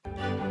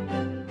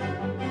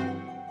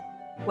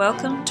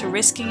Welcome to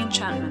Risking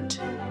Enchantment,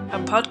 a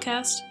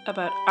podcast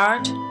about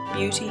art,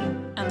 beauty,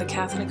 and the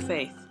Catholic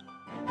faith.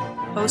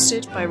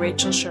 Hosted by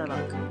Rachel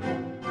Sherlock.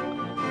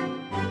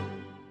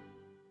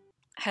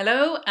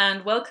 Hello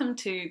and welcome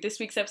to this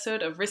week's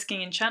episode of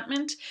Risking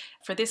Enchantment.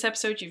 For this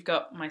episode you've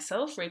got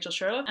myself, Rachel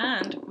Sherlock,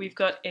 and we've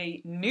got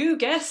a new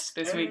guest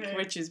this week,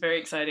 which is very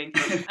exciting.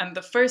 And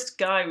the first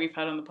guy we've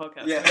had on the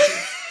podcast. Yeah.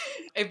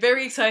 A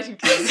very exciting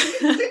because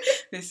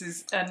this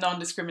is a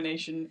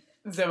non-discrimination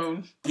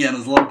zone. Yeah,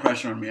 there's a lot of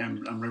pressure on me.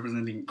 I'm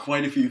representing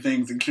quite a few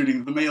things,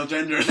 including the male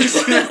gender.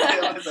 This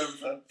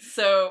episode.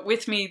 So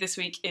with me this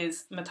week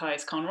is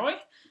Matthias Conroy,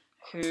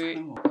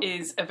 who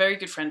is a very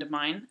good friend of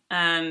mine,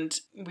 and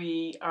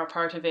we are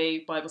part of a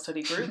Bible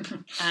study group.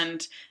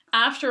 And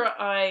after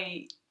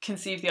I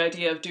conceived the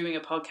idea of doing a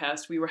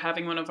podcast, we were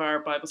having one of our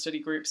Bible study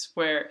groups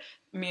where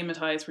me and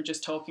Matthias were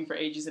just talking for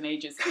ages and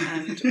ages,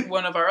 and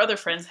one of our other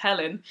friends,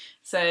 Helen,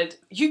 said,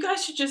 "You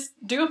guys should just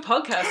do a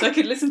podcast. I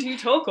could listen to you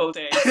talk all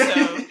day."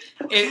 So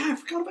I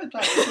forgot about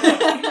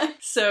that.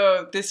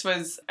 So this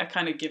was a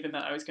kind of given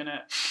that I was going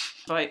to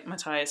invite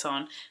Matthias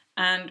on.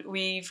 And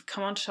we've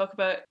come on to talk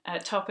about a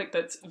topic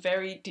that's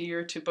very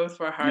dear to both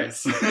of our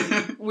hearts,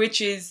 Yes. which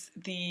is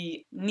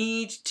the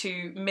need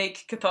to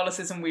make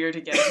Catholicism weird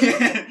again.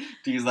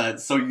 To use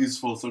that so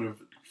useful sort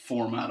of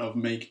format of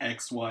make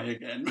X, Y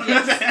again.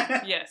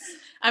 Yes, yes.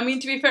 I mean,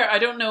 to be fair, I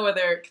don't know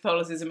whether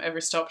Catholicism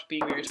ever stopped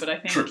being weird, but I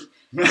think True.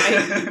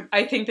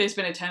 I think there's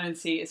been a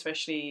tendency,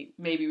 especially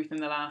maybe within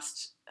the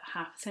last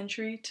half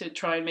century, to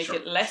try and make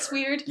it less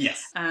weird.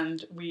 Yes.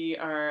 And we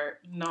are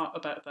not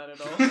about that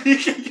at all.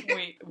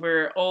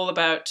 We're all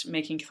about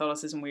making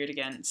Catholicism weird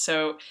again.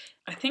 So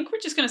I think we're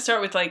just going to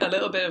start with like a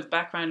little bit of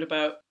background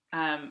about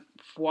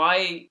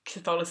why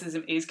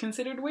Catholicism is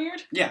considered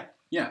weird. Yeah.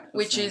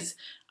 Which is,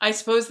 I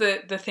suppose,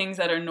 the things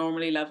that are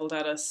normally leveled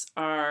at us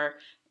are,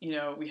 you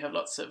know, we have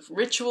lots of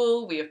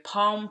ritual, we have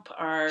pomp,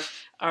 our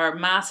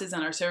masses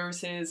and our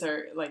services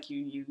are like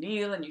you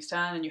kneel and you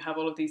stand and you have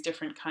all of these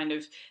different kind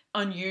of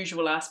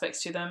unusual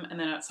aspects to them. And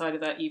then outside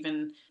of that,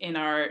 even in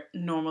our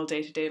normal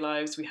day-to-day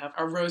lives, we have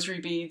our rosary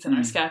beads and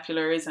our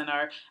scapulars and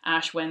our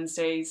Ash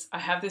Wednesdays. I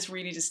have this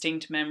really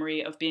distinct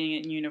memory of being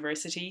in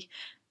university,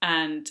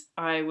 and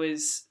I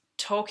was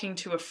talking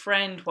to a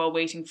friend while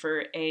waiting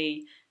for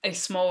a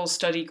small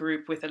study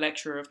group with a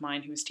lecturer of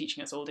mine who was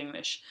teaching us Old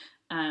English.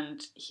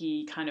 And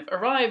he kind of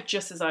arrived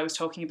just as I was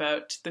talking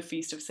about the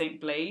Feast of St.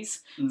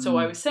 Blaise. So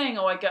I was saying,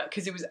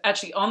 because it was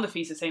actually on the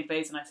Feast of St.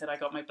 Blaise, and I said I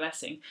got my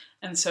blessing.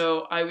 And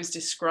so I was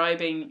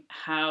describing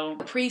how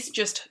the priest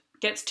just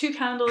gets 2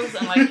 candles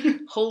and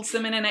like holds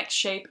them in an X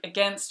shape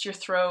against your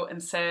throat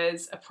and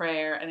says a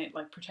prayer, and it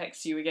like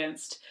protects you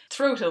against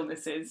throat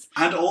illnesses.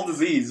 And all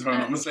disease, if I'm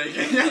not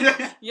mistaken.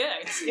 Yeah,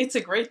 it's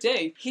a great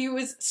day. He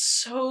was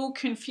so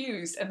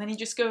confused, and then he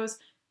just goes,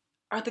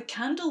 "Are the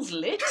candles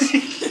lit?"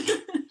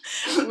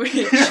 Which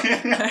I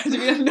had to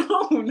be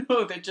like,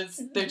 no, they're just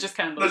candles. They're just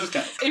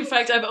candles. In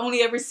fact, I've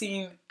only ever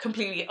seen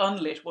completely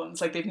unlit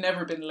ones, like they've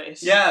never been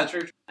lit. Yeah,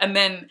 true. And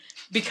then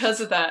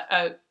because of that,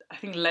 I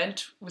think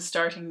Lent was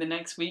starting the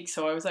next week,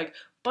 so I was like,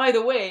 by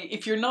the way,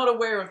 if you're not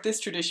aware of this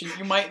tradition,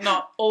 you might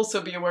not also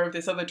be aware of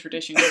this other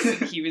tradition.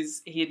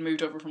 He had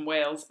moved over from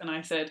Wales, and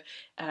I said,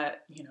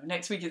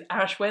 next week is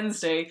Ash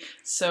Wednesday,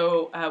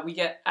 so we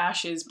get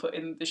ashes put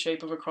in the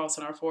shape of a cross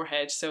on our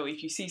forehead. So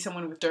if you see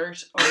someone with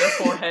dirt on their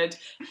forehead,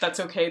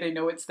 that's okay. They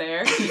know it's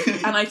there.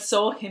 And I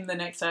saw him the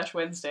next Ash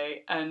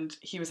Wednesday, and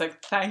he was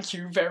like, "Thank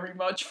you very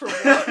much for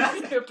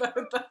warning me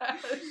about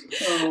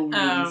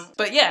that."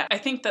 But yeah, I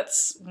think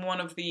that's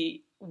one of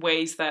the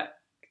ways that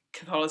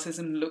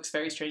Catholicism looks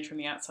very strange from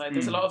the outside.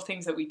 There's a lot of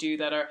things that we do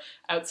that are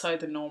outside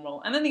the normal.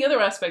 And then the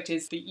other aspect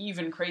is the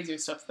even crazier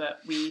stuff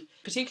that we,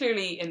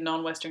 particularly in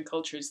non-Western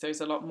cultures,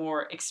 there's a lot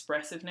more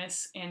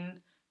expressiveness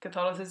in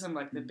Catholicism,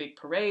 like the big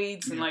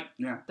parades and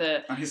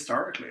and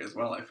historically as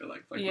well, I feel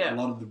like a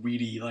lot of the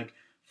really like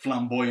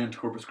flamboyant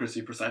Corpus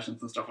Christi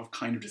processions and stuff have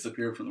kind of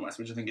disappeared from the West,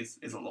 which I think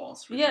is a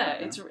loss.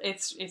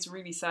 It's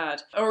really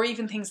sad. Or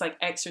even things like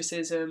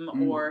exorcism,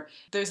 or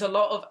there's a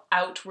lot of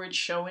outward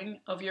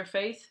showing of your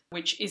faith,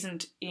 which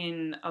isn't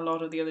in a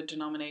lot of the other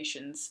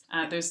denominations.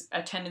 There's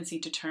a tendency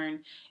to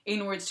turn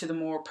inwards to the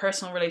more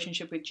personal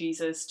relationship with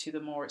Jesus, to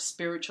the more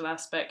spiritual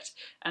aspect,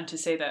 and to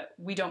say that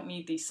we don't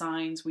need these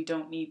signs, we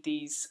don't need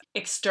these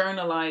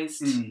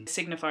externalized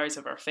signifiers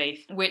of our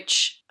faith,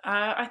 which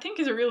I think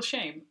is a real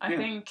shame. I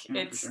think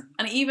it's, sure.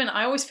 And even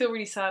I always feel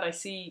really sad. I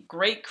see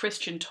great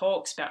Christian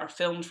talks that are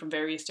filmed from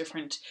various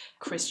different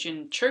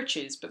Christian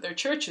churches, but their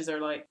churches are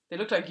like, they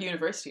look like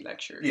university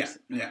lectures,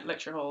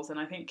 lecture halls, and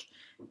I think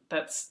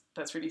that's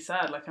really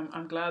sad. Like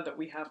I'm glad that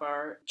we have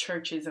our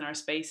churches and our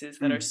spaces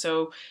that are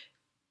so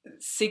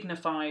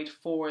signified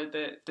for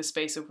the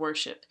space of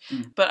worship.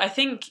 But I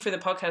think for the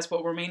podcast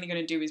what we're mainly going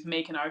to do is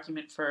make an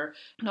argument for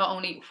not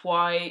only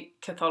why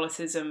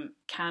Catholicism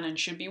can and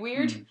should be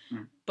weird,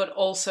 but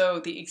also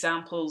the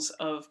examples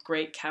of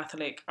great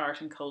Catholic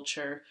art and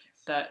culture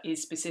that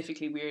is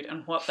specifically weird,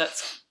 and what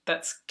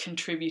that's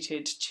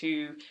contributed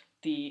to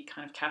the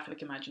kind of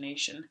Catholic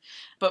imagination.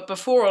 But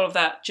before all of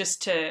that,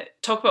 just to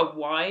talk about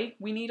why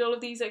we need all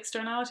of these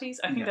externalities,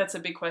 I think that's a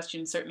big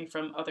question, certainly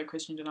from other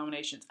Christian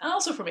denominations, and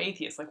also from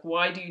atheists. Like,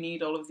 why do you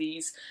need all of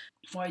these?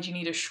 Why do you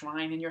need a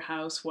shrine in your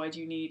house? Why do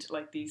you need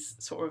like these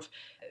sort of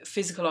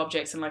physical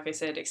objects and, like I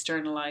said,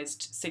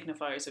 externalized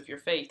signifiers of your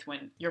faith,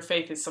 when your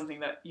faith is something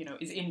that, you know,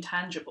 is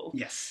intangible?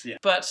 Yes, yeah.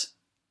 But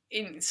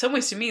in some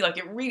ways, to me, like,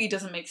 it really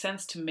doesn't make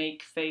sense to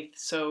make faith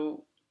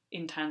so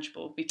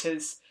intangible,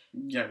 because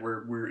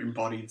we're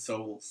embodied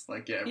souls.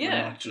 Like, we're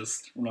not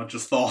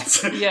just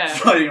thoughts Yeah.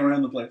 flying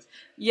around the place.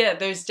 Yeah,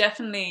 there's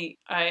definitely,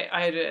 I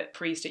had a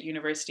priest at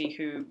university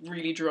who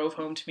really drove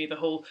home to me the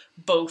whole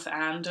both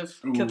and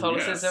of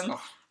Catholicism. Yes.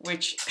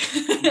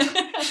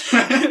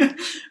 Oh.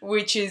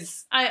 Which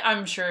is,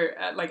 I'm sure,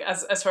 like,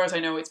 as far as I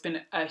know, it's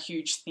been a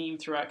huge theme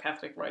throughout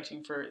Catholic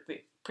writing for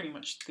pretty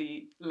much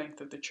the length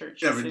of the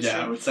church. I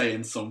would say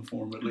in some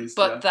form at least.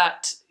 But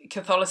that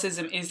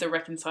Catholicism is the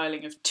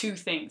reconciling of two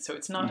things, so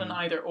it's not an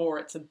either or,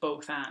 it's a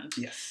both and.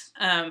 Yes.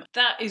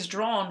 That is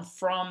drawn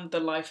from the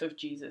life of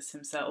Jesus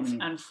himself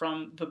and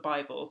from the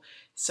Bible.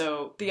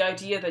 So the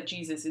idea that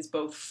Jesus is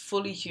both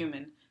fully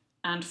human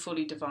and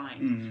fully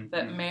divine,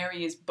 that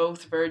Mary is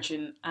both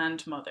virgin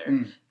and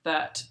mother,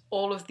 that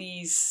all of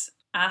these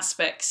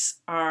aspects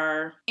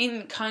are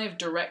in kind of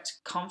direct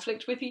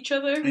conflict with each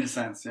other. In a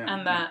sense, yeah.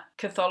 And that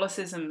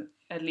Catholicism,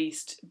 at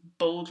least,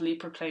 boldly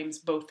proclaims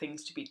both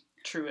things to be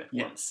true at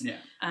once. Yeah.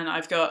 And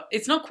I've got,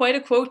 it's not quite a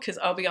quote, because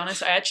I'll be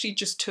honest, I actually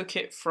just took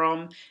it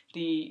from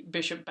the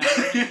Bishop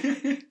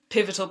Barron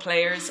pivotal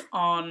players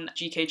on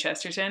G.K.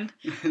 Chesterton.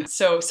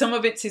 So some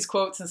of it's his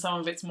quotes and some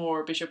of it's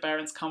more Bishop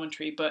Barron's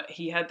commentary, but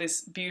he had this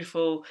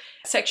beautiful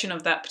section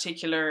of that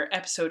particular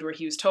episode where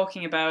he was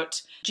talking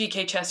about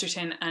G.K.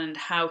 Chesterton and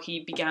how he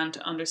began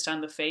to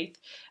understand the faith.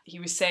 He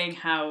was saying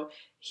how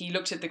he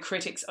looked at the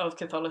critics of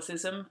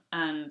Catholicism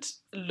and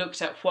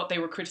looked at what they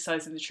were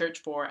criticising the church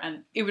for,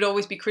 and it would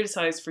always be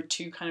criticised for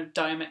two kind of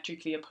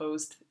diametrically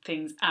opposed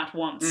things at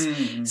once.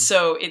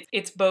 So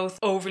it's both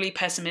overly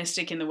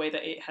pessimistic in the way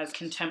that it has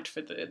contempt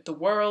for the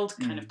world,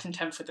 kind of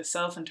contempt for the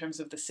self in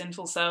terms of the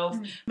sinful self,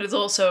 but it's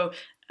also,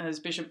 as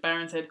Bishop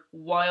Barron said,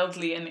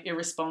 wildly and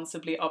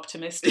irresponsibly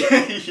optimistic.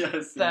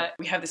 Yes. That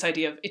we have this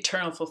idea of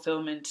eternal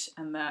fulfillment,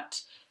 and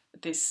that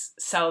this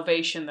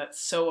salvation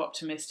that's so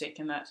optimistic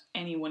and that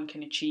anyone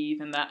can achieve,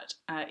 and that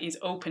is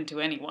open to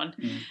anyone.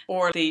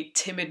 Or the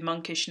timid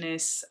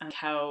monkishness, and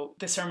how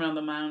the Sermon on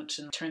the Mount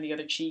and Turn the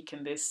Other Cheek,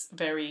 and this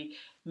very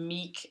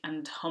meek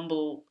and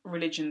humble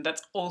religion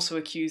that's also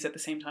accused at the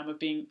same time of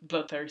being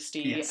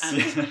bloodthirsty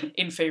and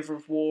in favour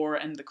of war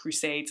and the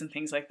Crusades and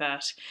things like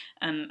that.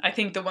 And I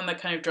think the one that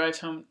kind of drives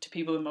home to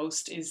people the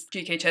most is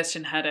G.K.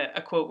 Chesterton had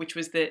a quote which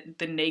was the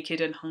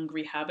naked and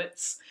hungry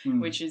habits,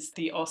 which is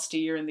the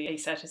austere and the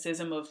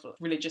asceticism of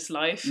religious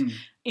life,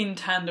 in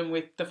tandem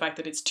with the fact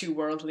that it's too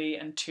worldly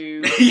and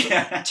too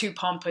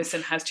pompous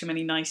and has too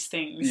many nice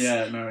things.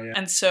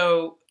 And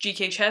so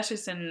G.K.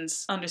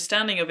 Chesterton's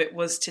understanding of it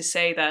was to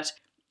say that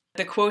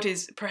the quote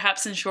is,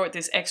 perhaps in short,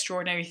 this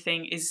extraordinary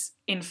thing is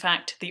in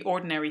fact the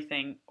ordinary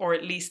thing, or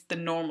at least the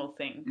normal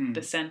thing,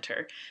 the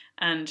centre.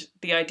 And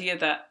the idea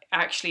that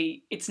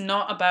actually it's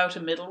not about a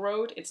middle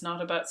road, it's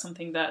not about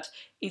something that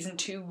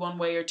isn't too one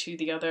way or too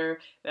the other,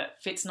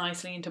 that fits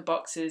nicely into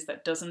boxes,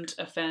 that doesn't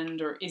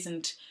offend or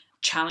isn't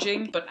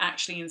challenging, but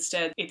actually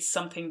instead it's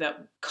something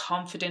that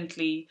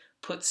confidently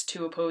puts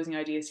two opposing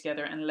ideas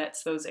together and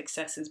lets those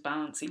excesses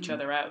balance each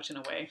other out in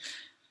a way.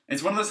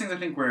 It's one of those things, I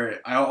think,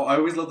 where I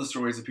always love the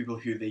stories of people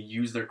who they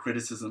use their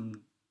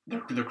criticism,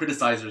 their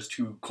criticizers,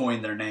 to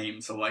coin their name.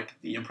 So, like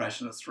the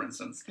Impressionists, for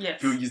instance,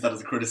 who used that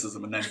as a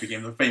criticism and then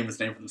became the famous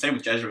name for them. Same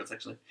with Jesuits,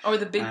 actually. Or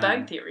the Big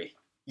Bang Theory.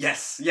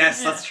 Yes,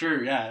 that's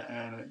true.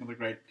 Yeah, another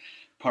great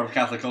part of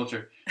Catholic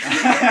culture.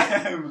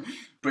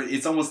 But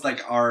it's almost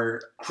like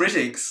our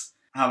critics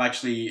have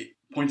actually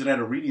pointed out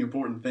a really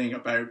important thing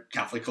about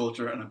Catholic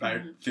culture and about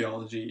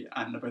theology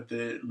and about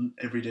the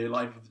everyday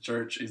life of the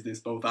church, is this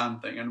both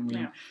and thing. And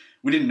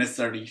we didn't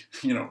necessarily,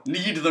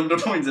 need them to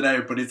point it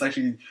out, but it's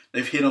actually,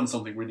 they've hit on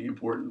something really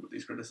important with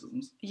these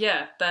criticisms.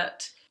 Yeah,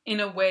 that in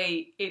a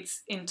way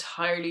it's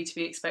entirely to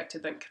be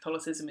expected that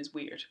Catholicism is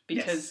weird,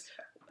 because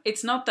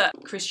it's not that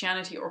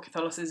Christianity or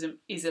Catholicism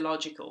is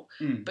illogical,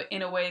 but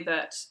in a way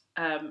that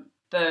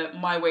the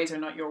my ways are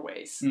not your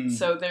ways.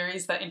 So there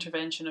is that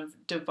intervention of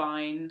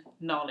divine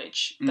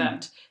knowledge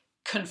that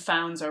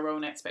confounds our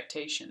own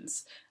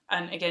expectations.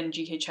 And again,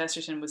 G.K.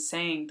 Chesterton was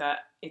saying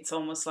that it's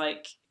almost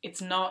like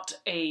it's not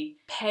a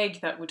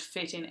peg that would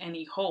fit in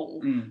any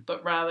hole,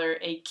 but rather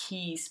a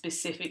key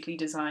specifically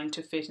designed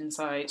to fit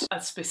inside a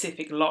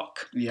specific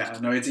lock. Yeah,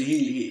 no,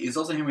 it's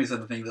also him who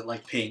said the thing that,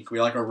 like, pink, we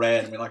like our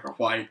red and we like our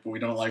white, but we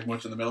don't like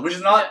much in the middle, which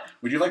is not,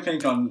 we do like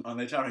pink on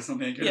the Atari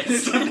Sunday.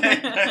 Yes.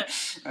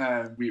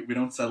 We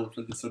don't settle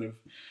for this sort of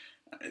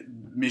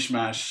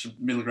mishmash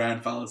middle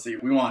ground fallacy.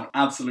 We want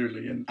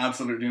absolutely and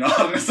absolutely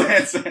not, in a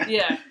sense.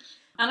 Yeah.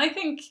 And I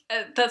think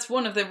that's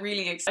one of the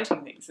really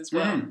exciting things as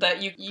well,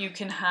 that you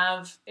can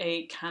have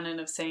a canon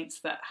of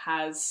saints that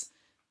has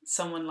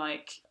someone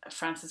like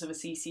Francis of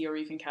Assisi or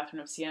even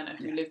Catherine of Siena,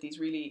 who live these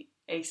really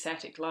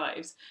ascetic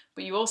lives,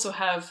 but you also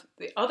have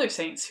the other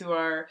saints who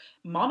are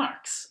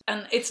monarchs.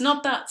 And it's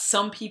not that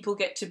some people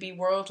get to be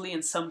worldly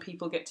and some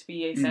people get to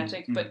be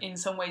ascetic, but in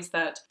some ways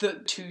that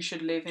the two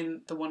should live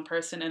in the one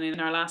person. And in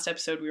our last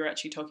episode, we were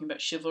actually talking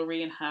about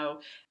chivalry and how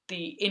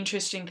the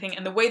interesting thing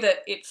and the way that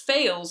it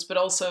fails, but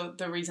also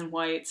the reason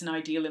why it's an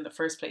ideal in the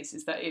first place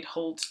is that it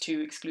holds two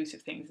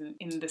exclusive things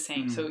in the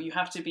same. So you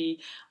have to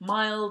be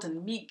mild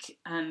and meek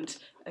and,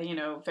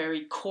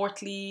 very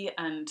courtly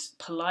and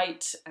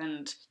polite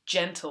and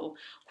gentle,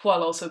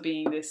 while also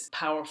being this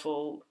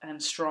powerful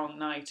and strong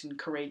knight and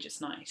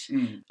courageous knight.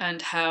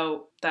 And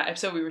how that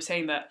episode we were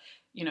saying that,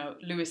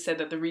 Lewis said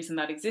that the reason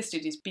that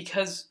existed is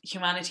because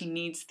humanity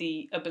needs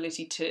the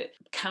ability to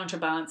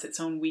counterbalance its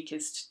own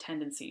weakest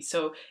tendencies.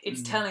 So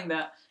it's telling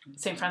that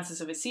St.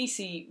 Francis of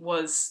Assisi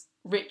was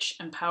rich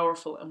and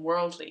powerful and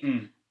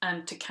worldly.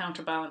 And to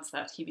counterbalance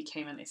that, he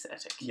became an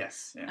ascetic.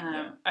 Yes.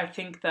 I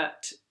think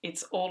that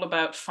it's all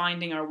about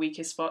finding our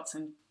weakest spots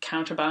and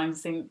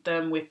counterbalancing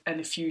them with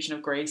an effusion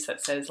of grace that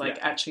says,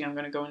 actually, I'm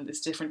going to go in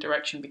this different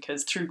direction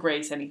because through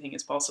grace, anything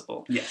is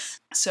possible. Yes.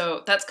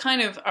 So that's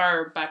kind of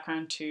our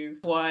background to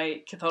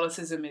why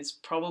Catholicism is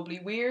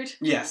probably weird.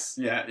 Yes.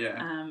 Yeah.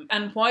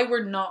 And why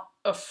we're not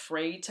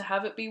afraid to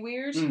have it be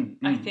weird.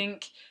 I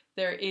think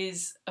there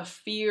is a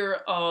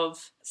fear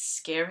of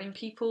scaring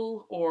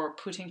people or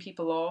putting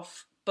people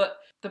off. But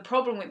the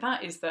problem with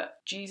that is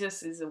that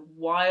Jesus is a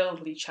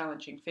wildly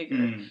challenging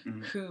figure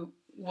who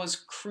was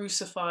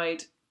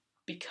crucified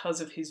because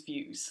of his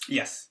views.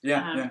 Yes.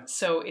 Yeah.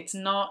 So it's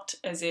not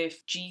as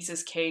if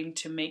Jesus came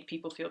to make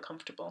people feel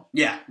comfortable.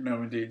 Yeah,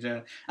 no, indeed,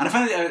 yeah. And I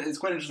find it's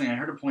quite interesting. I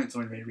heard a point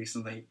someone made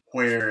recently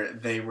where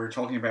they were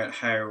talking about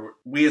how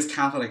we as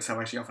Catholics have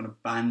actually often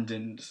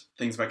abandoned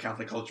things about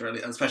Catholic culture,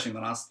 especially in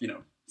the last,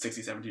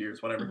 60, 70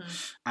 years, whatever,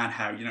 and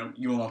how,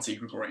 you will not see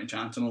Gregorian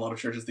chant in a lot of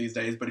churches these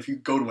days, but if you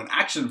go to an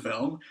action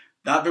film,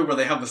 that bit where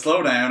they have the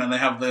slowdown and they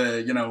have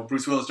the,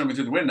 Bruce Willis jumping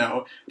through the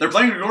window, they're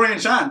playing Gregorian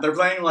chant, they're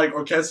playing like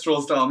orchestral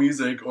style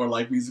music or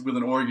like music with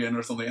an organ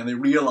or something, and they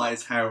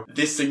realise how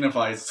this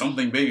signifies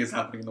something big is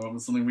happening in the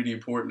moment, something really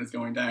important is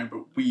going down, but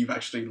we've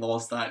actually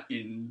lost that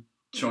in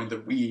showing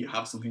that we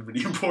have something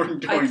really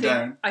important going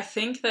down. I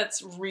think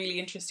that's really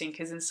interesting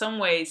because in some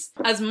ways,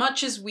 as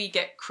much as we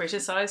get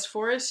criticised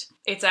for it,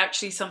 it's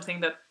actually something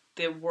that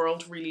the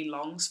world really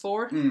longs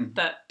for,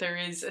 that there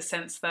is a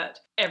sense that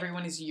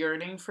everyone is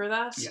yearning for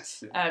that.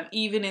 Yes. Yeah.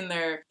 Even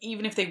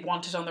if they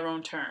want it on their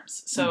own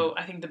terms. So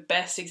I think the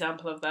best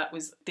example of that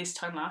was this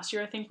time last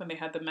year, I think, when they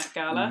had the Met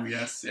Gala,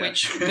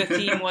 which the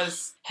theme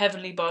was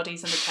Heavenly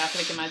Bodies and the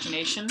Catholic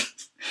Imagination.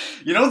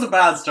 It's a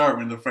bad start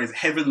when the phrase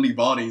heavenly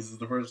bodies is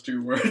the first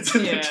two words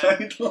in the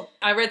title.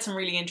 I read some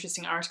really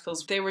interesting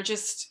articles. They were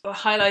just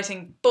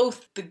highlighting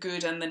both the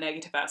good and the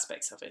negative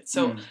aspects of it.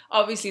 So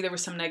obviously there were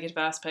some negative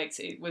aspects.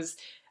 It was,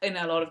 in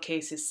a lot of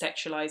cases,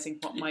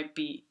 sexualizing what might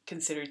be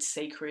considered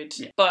sacred.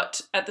 Yeah.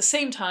 But at the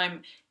same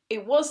time,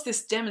 it was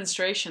this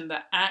demonstration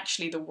that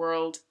actually the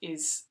world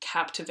is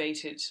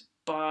captivated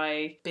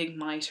by big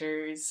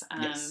mitres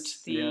and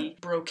the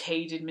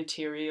brocaded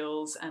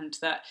materials, and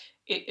that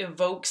it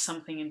evokes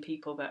something in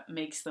people that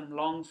makes them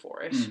long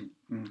for it.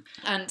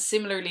 And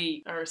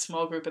similarly, our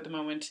small group at the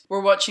moment,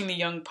 we're watching The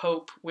Young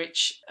Pope,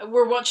 which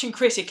we're watching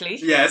critically.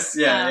 Yes,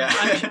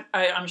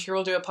 I'm sure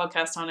we'll do a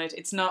podcast on it.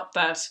 It's not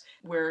that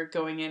we're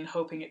going in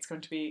hoping it's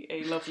going to be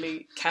a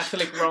lovely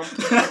Catholic romp.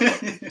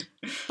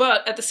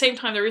 But at the same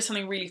time, there is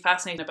something really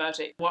fascinating about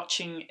it.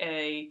 Watching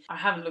I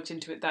haven't looked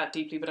into it that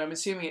deeply, but I'm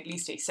assuming at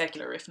least a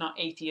secular, if not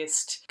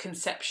atheist,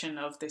 conception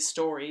of this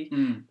story,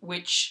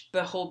 which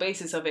the whole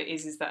basis of it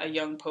is that a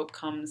young pope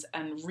comes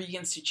and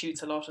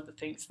reinstitutes a lot of the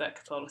things that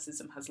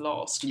Catholicism has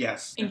lost.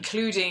 Yes.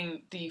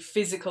 Including the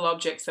physical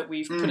objects that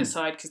we've put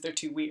aside because they're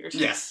too weird.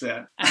 Yes,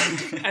 yeah.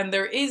 And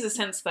there is a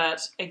sense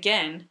that,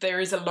 again, there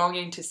is a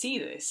longing to see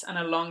this and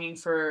a longing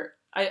for...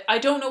 I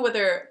don't know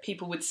whether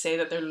people would say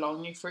that they're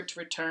longing for it to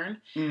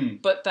return,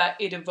 but that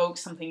it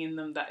evokes something in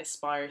them that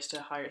aspires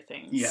to higher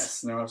things.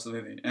 Yes, no,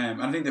 absolutely.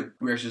 And I think that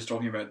we were actually just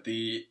talking about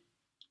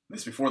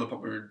this before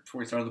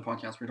we started the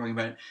podcast, we were talking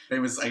about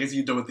famous, I guess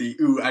you'd know with the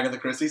Agatha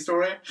Christie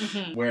story,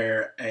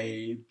 where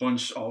a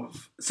bunch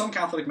of some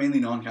Catholic, mainly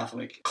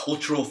non-Catholic,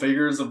 cultural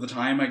figures of the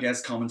time, I guess,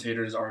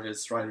 commentators,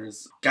 artists,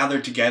 writers,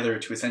 gathered together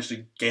to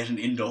essentially get an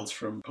indulge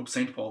from Pope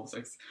St. Paul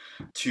VI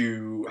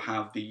to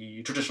have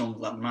the traditional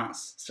Latin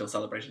Mass still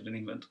celebrated in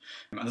England.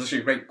 And there's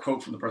actually a great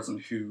quote from the person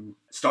who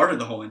started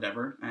the whole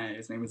endeavour.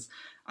 His name is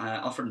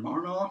Alfred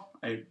Marnaugh.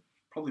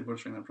 Probably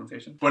butchering that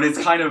pronunciation. But it's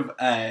kind of,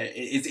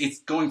 it's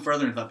going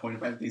further into that point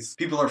about these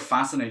people are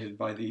fascinated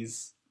by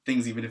these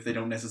things even if they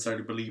don't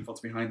necessarily believe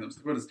what's behind them. So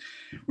the quote is,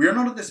 "We are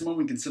not at this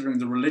moment considering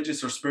the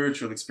religious or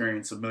spiritual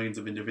experience of millions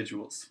of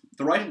individuals.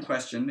 The rite in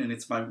question, in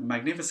its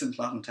magnificent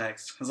Latin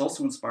text, has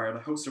also inspired a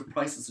host of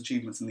priceless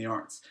achievements in the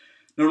arts.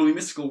 Not only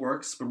mystical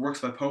works, but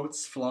works by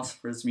poets,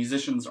 philosophers,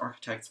 musicians,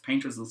 architects,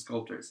 painters and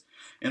sculptors,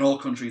 in all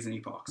countries and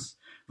epochs.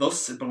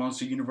 Thus, it belongs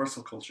to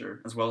universal culture,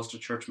 as well as to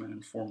churchmen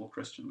and formal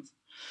Christians."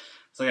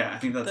 So yeah, I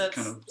think that's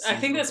kind of... I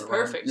think that's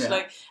perfect. Yeah.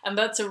 Like, and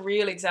that's a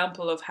real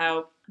example of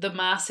how the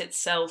Mass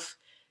itself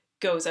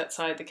goes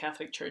outside the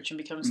Catholic Church and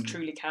becomes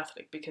truly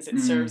Catholic, because it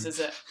serves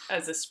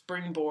as a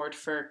springboard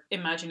for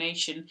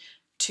imagination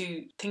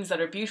to things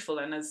that are beautiful.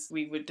 And as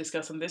we would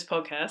discuss on this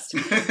podcast,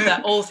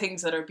 that all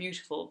things that are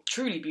beautiful,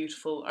 truly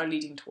beautiful, are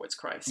leading towards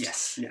Christ.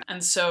 Yes. Yeah.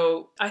 And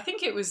so I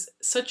think it was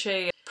such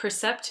a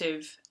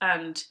perceptive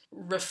and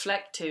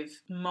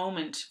reflective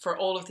moment for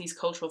all of these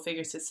cultural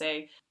figures to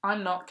say,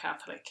 I'm not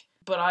Catholic,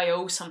 but I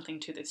owe something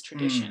to this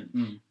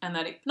tradition. And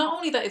that not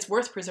only that it's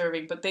worth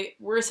preserving, but they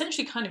were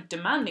essentially kind of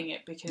demanding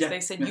it, because they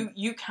said,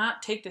 you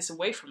can't take this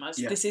away from us.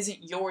 This isn't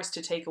yours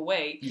to take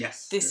away.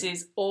 This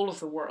is all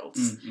of the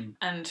world's.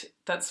 And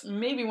that's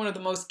maybe one of the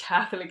most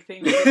Catholic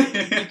things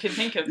you can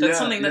think of. That's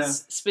something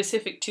that's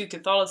specific to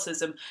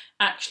Catholicism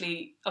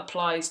actually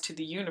applies to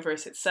the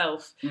universe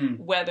itself,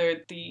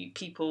 whether the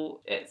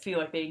people feel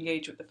like they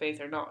engage with the faith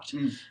or not.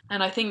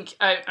 And I think,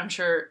 I'm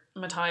sure,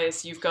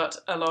 Matthias, you've got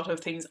a lot of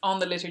things on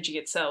the liturgy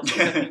itself.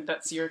 I think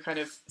that's your kind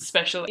of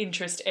special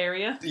interest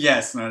area.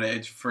 Yes, no,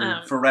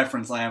 for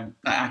reference, I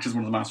act as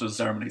one of the Masters of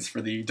Ceremonies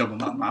for the Dublin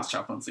Latin Mass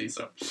chaplaincy,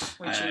 so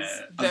which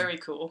is very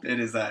cool.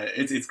 It is.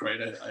 It's great.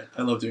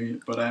 I love doing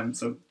it, but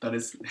so that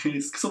is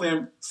something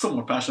I'm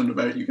somewhat passionate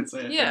about. You could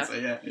say.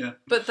 Yeah.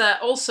 But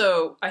that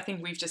also, I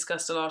think we've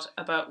discussed a lot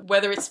about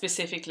whether it's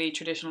specifically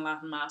traditional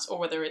Latin Mass or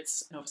whether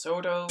it's Novus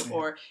Ordo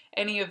or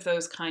any of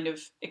those kind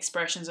of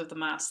expressions of the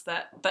Mass.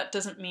 That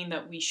doesn't mean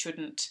that we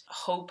shouldn't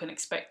hope and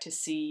expect to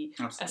see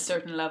a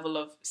certain level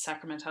of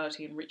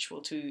sacramentality and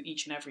ritual to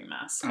each and every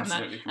Mass. And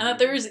that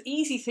there is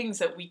easy things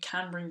that we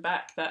can bring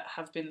back that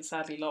have been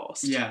sadly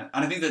lost. Yeah,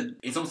 and I think that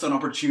it's almost an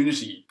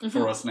opportunity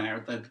for us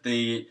now, that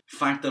the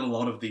fact that a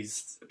lot of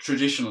these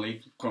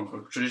traditionally, quote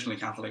unquote, traditionally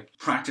Catholic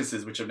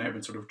practices, which have now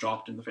been sort of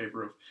dropped in the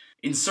favour of,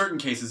 in certain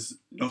cases,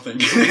 nothing.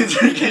 In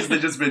certain cases, they've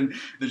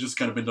just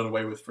kind of been done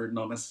away with for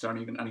not necessarily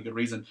even any good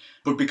reason.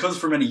 But because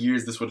for many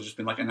years this would have just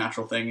been like a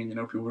natural thing, and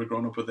people would have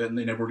grown up with it, and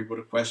they never really would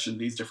have questioned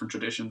these different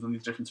traditions and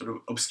these different sort of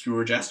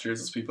obscure gestures,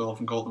 as people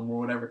often call them, or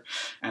whatever.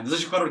 And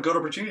there's actually quite a good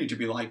opportunity to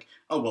be like,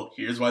 oh well,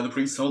 here's why the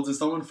priest holds his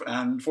thumb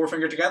and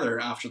forefinger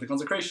together after the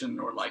consecration,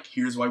 or like,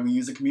 here's why we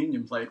use a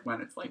communion plate when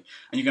it's like,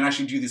 and you can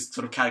actually do this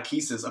sort of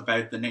catechesis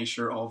about the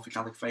nature of the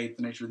Catholic faith,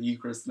 the nature of the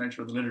Eucharist, the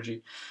nature of the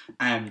liturgy,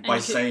 and by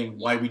saying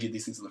why we did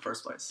these things in the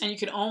first place. And you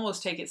can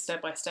almost take it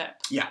step by step.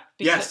 Yeah.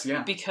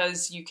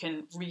 Because you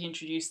can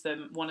reintroduce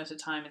them one at a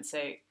time and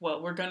say,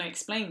 well, we're going to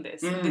explain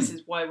this. And this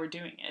is why we're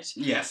doing it.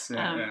 Yes.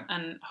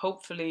 And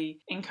hopefully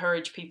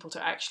encourage people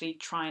to actually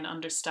try and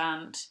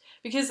understand.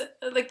 Because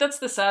like that's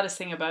the saddest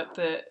thing about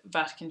the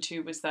Vatican II,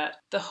 was that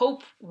the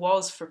hope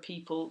was for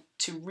people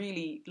to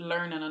really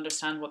learn and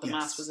understand what the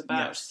Mass was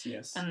about.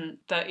 Yes. And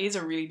that is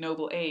a really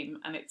noble aim.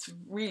 And it's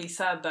really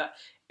sad that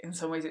in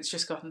some ways it's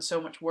just gotten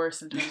so much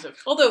worse in terms of...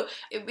 Although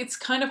it's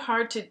kind of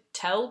hard to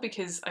tell,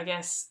 because I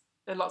guess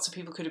lots of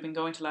people could have been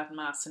going to Latin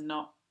Mass and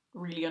not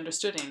really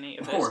understood any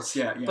of it. Of course,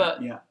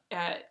 But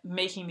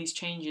making these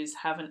changes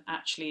haven't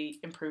actually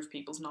improved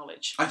people's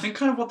knowledge. I think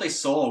kind of what they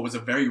saw was a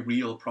very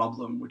real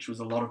problem, which was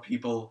a lot of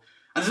people...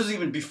 And this was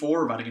even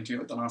before Vatican II,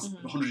 like the last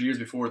 100 years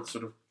before the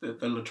sort of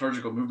the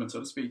liturgical movement, so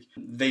to speak.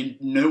 They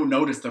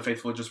noticed that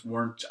faithful just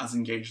weren't as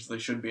engaged as they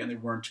should be, and they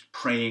weren't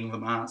praying the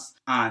Mass.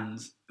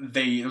 And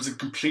it was a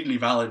completely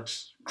valid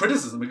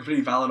criticism, a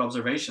completely valid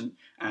observation,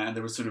 and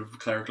there was sort of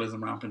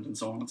clericalism rampant and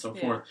so on and so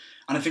forth.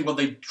 And I think what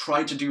they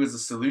tried to do as a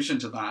solution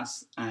to that,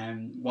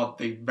 and what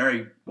they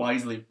very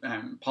wisely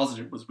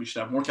posited, was we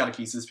should have more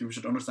catechesis, people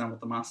should understand what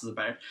the Mass is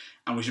about,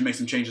 and we should make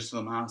some changes to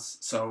the Mass,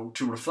 so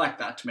to reflect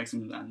that, to make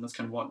some, and that's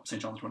kind of what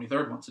St. John the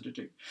 23rd wanted to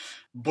do.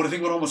 But I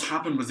think what almost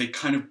happened was they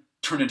kind of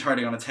turned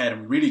entirely on its head,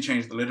 and we really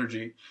changed the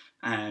liturgy,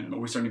 or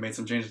we certainly made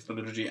some changes to the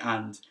liturgy,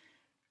 and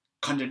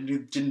kind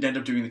of didn't end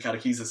up doing the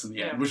catechesis in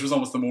the end, which was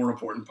almost the more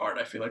important part.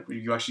 I feel like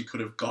you actually could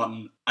have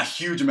gotten a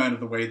huge amount of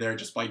the way there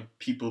just by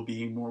people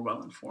being more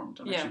well informed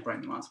and actually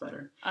praying the Mass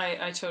better.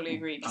 I totally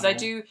agree, because I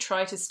do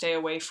try to stay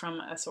away from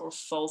a sort of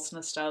false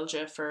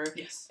nostalgia for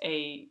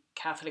a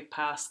Catholic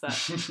past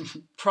that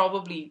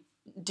probably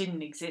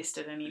didn't exist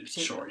at any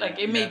particular...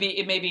 it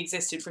maybe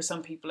existed for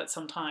some people at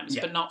some times,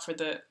 but not for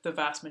the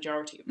vast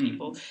majority of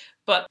people.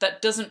 But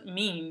that doesn't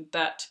mean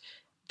that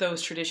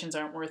those traditions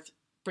aren't worth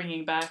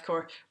bringing back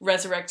or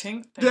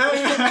resurrecting.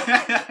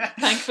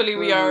 Thankfully,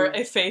 we are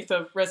a faith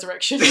of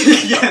resurrection.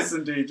 Yes,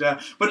 indeed.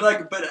 Yeah, but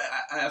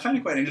I find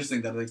it quite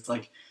interesting that it's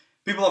like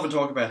people often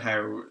talk about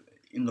how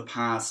in the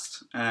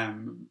past,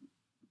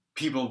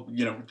 people,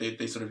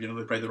 they sort of,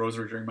 they prayed the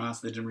rosary during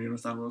Mass. They didn't really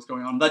understand what was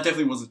going on. That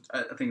definitely was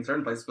a thing in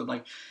certain places. But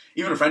like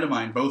even a friend of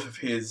mine, both of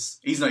his,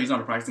 he's not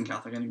a practicing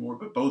Catholic anymore,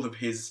 but both of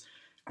his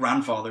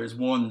grandfathers,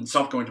 one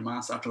stopped going to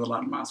Mass after the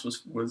Latin Mass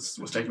was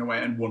taken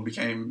away, and one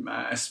became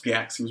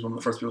SPX. He was one of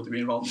the first people to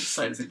be involved in the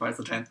Society of St. Pius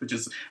X, which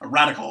is a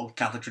radical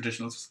Catholic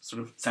traditionalist sort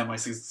of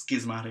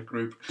semi-schismatic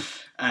group.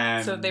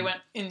 So they went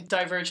completely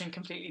divergent.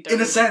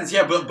 In a sense,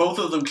 yeah, but both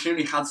of them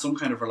clearly had some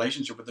kind of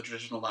relationship with the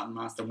traditional Latin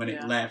Mass when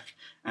it left.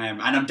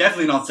 And I'm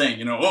definitely not saying,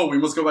 we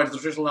must go back to the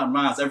traditional Latin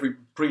Mass. Every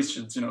priest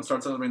should,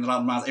 start celebrating the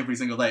Latin Mass every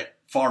single day.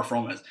 far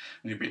from it,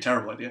 and it'd be a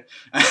terrible idea.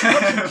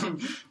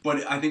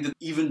 But I think that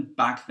even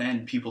back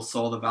then, people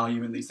saw the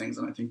value in these things,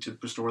 and I think to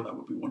restore that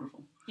would be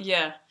wonderful.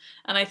 Yeah,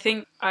 and I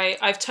think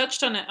I've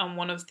touched on it on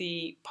one of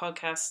the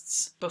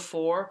podcasts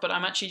before, but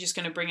I'm actually just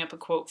going to bring up a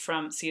quote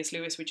from C.S.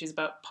 Lewis, which is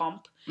about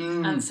pomp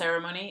and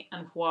ceremony,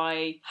 and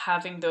why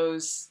having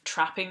those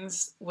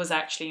trappings was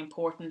actually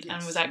important,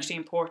 and was actually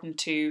important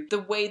to the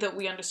way that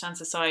we understand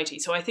society.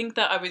 So I think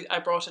that I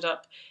brought it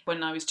up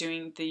when I was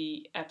doing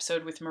the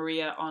episode with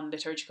Maria on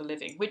liturgical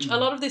living, which a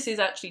lot of this is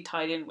actually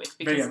tied in with,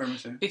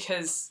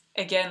 because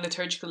again,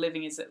 liturgical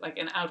living is like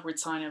an outward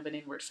sign of an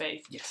inward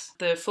faith. Yes.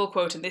 The full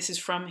quote, and this is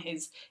from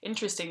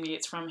interestingly,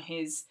 it's from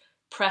his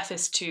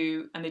preface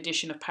to an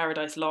edition of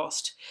Paradise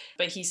Lost.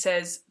 But he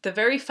says, "The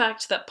very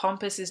fact that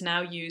pompous is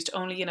now used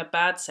only in a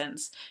bad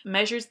sense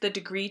measures the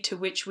degree to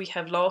which we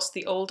have lost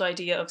the old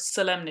idea of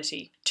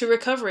solemnity. To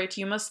recover it,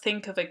 you must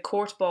think of a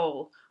court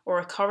ball, or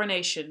a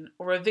coronation,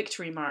 or a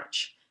victory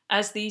march,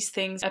 as these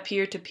things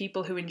appear to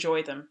people who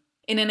enjoy them.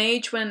 In an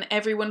age when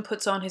everyone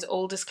puts on his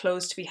oldest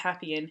clothes to be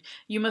happy in,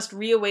 you must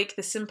reawake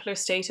the simpler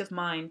state of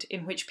mind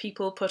in which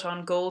people put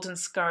on gold and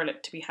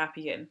scarlet to be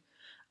happy in.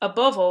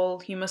 Above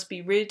all, you must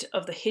be rid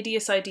of the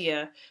hideous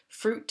idea,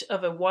 fruit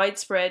of a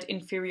widespread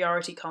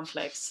inferiority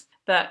complex,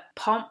 that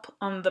pomp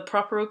on the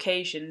proper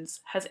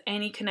occasions has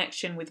any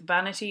connection with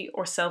vanity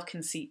or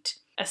self-conceit.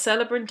 A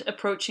celebrant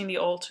approaching the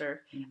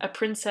altar, a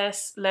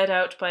princess led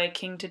out by a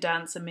king to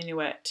dance a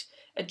minuet,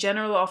 a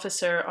general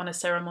officer on a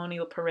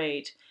ceremonial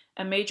parade,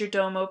 a major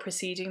domo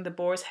preceding the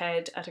boar's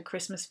head at a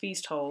Christmas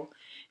feast hall.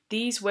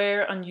 These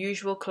wear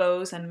unusual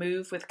clothes and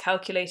move with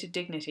calculated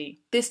dignity.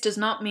 This does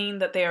not mean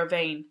that they are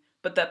vain,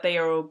 but that they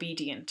are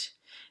obedient.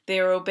 They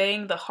are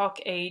obeying the hoc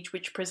age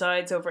which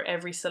presides over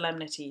every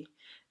solemnity.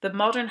 The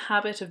modern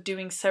habit of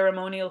doing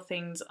ceremonial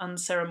things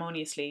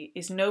unceremoniously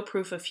is no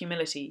proof of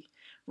humility.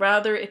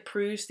 Rather, it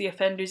proves the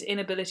offender's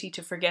inability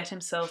to forget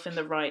himself in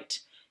the right,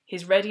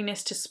 his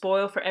readiness to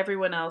spoil for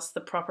everyone else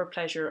the proper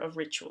pleasure of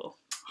ritual."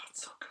 Oh,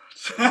 that's so good.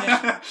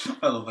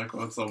 I love that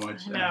quote so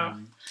much. No,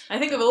 I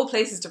think of all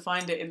places to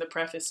find it in the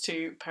preface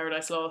to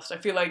Paradise Lost. I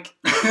feel like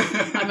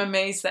I'm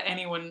amazed that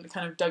anyone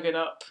kind of dug it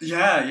up.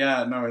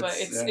 But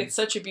it's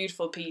such a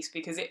beautiful piece,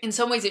 because in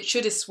some ways it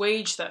should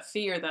assuage that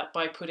fear that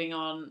by putting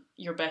on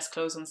your best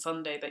clothes on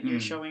Sunday that you're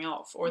showing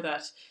off, or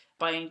that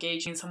by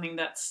engaging in something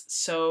that's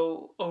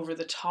so over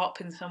the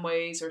top in some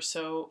ways, or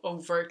so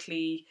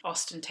overtly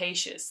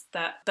ostentatious,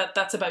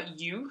 that's about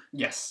you.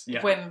 Yes,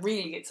 yeah. When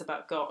really it's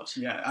about God.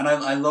 Yeah, and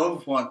I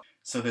love what.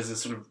 So there's a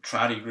sort of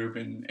tradi group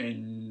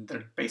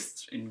they're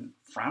based in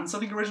France, I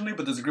think, originally,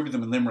 but there's a group of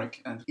them in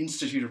Limerick, and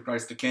Institute of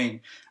Christ the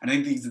King. And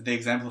I think they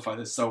exemplify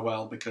this so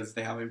well, because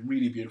they have a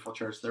really beautiful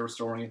church. They're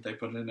restoring it. They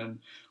put it in an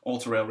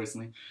altar rail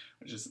recently,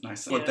 which is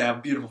nice. But they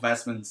have beautiful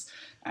vestments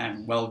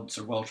and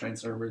well-trained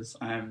servers.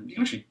 You can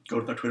actually go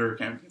to their Twitter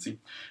account. You can see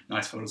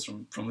nice photos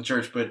from the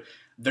church. But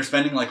they're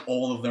spending like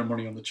all of their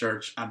money on the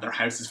church, and their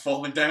house is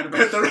falling down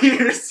about their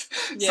ears.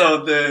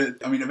 So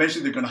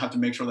eventually they're going to have to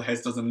make sure the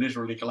house doesn't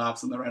literally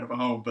collapse and they're out of a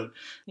home. But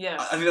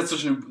I think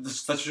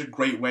that's such a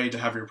great way to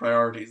have your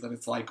priorities, that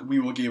it's like, we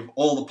will give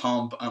all the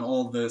pomp and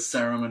all the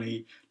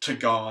ceremony to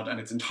God,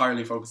 and it's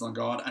entirely focused on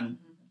God, and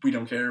we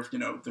don't care if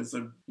there's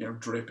a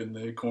drip in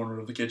the corner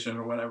of the kitchen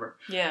or whatever.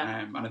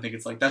 And I think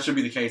it's like, that should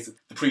be the case.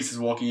 The priest is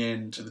walking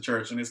into the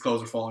church and his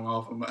clothes are falling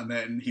off him, and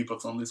then he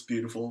puts on this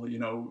beautiful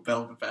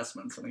velvet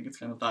vestments. I think it's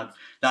kind of that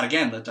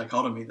again, that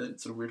dichotomy that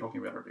sort of we were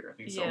talking about earlier. I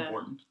think it's so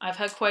important. I've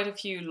had quite a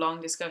few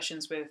long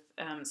discussions with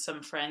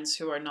some friends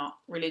who are not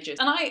religious,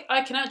 and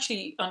I can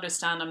actually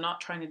understand. I'm not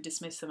trying to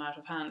dismiss them out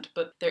of hand,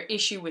 but their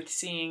issue with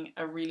seeing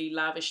a really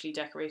lavishly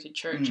decorated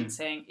church and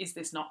saying, is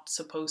this not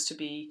supposed to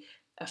be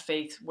a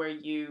faith where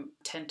you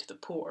tend to the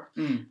poor?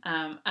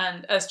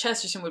 And as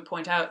Chesterton would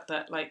point out,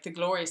 that like the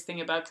glorious thing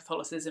about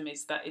Catholicism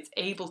is that it's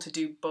able to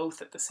do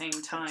both at the same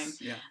time.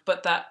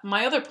 But that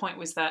my other point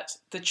was that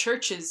the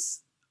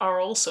churches are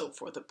also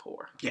for the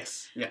poor.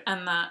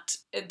 And that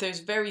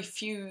there's very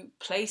few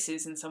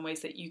places in some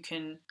ways that you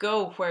can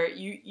go where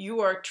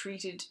you are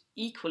treated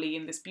equally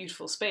in this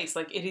beautiful space.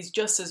 Like, it is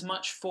just as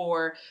much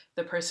for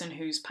the person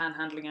who's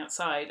panhandling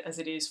outside as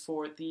it is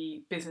for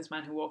the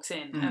businessman who walks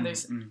in. And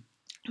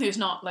there's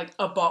not like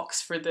a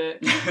box for the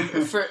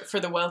for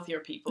the wealthier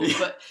people,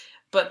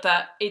 but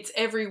that it's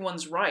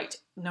everyone's right,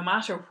 no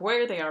matter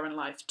where they are in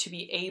life, to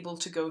be able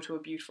to go to a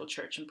beautiful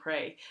church and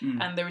pray.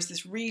 And there was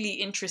this really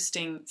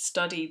interesting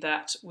study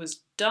that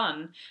was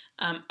done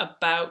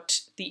about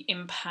the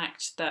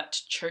impact that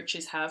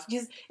churches have,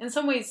 because in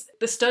some ways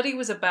the study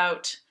was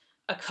about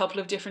a couple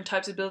of different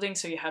types of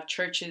buildings. So you have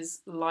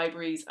churches,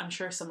 libraries, I'm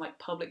sure some like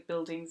public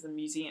buildings and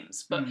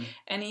museums, but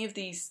any of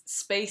these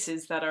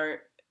spaces that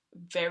are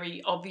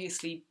very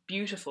obviously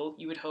beautiful,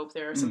 you would hope.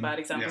 There are some bad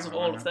examples of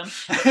all of them.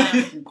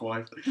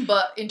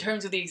 But in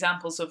terms of the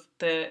examples of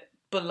the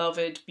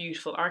beloved,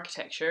 beautiful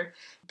architecture,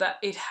 that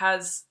it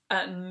has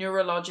a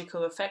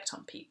neurological effect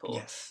on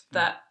people.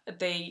 That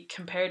they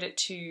compared it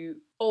to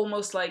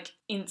almost like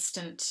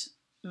instant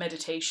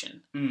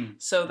meditation,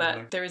 Mm. so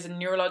that there is a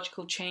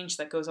neurological change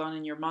that goes on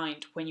in your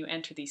mind when you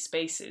enter these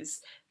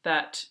spaces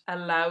that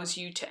allows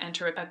you to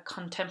enter a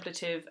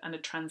contemplative and a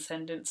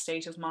transcendent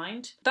state of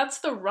mind. That's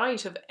the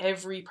right of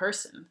every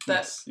person,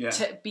 that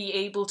to be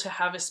able to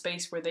have a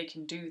space where they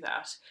can do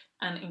that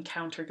and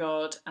encounter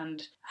God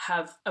and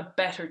have a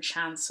better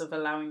chance of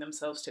allowing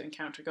themselves to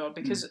encounter God,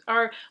 because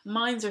our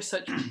minds are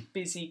such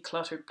busy,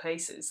 cluttered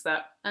places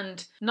that,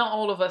 and not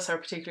all of us are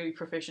particularly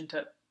proficient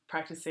at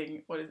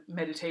practicing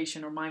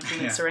meditation or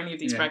mindfulness or any of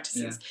these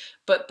practices,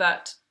 but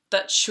that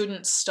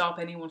shouldn't stop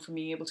anyone from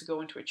being able to go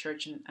into a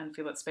church and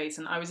feel that space.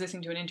 And I was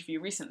listening to an interview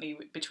recently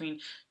between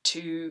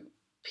two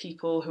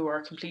people who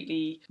are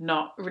completely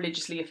not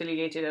religiously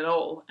affiliated at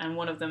all, and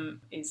one of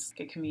them is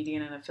a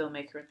comedian and a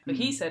filmmaker, but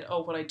he said,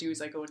 what I do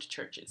is I go into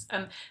churches,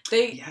 and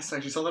they I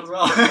actually saw that as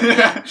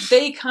well.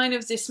 they kind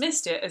of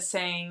dismissed it as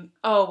saying,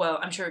 well,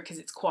 I'm sure because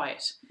it's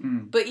quiet.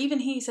 But even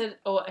he said,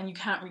 and you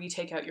can't really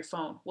take out your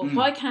phone. Well,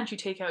 why can't you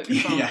take out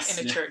your phone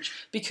in a church?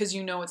 Because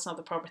you know it's not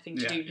the proper thing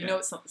to do. You know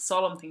it's not the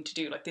solemn thing to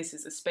do. Like, this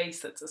is a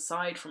space that's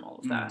aside from all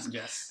of that.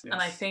 And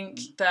I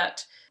think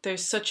that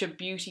there's such a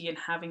beauty in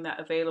having that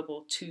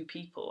available to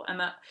people. And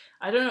that,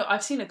 I don't know,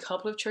 I've seen a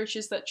couple of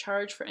churches that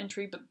charge for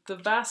entry, but the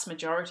vast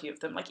majority of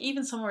them, like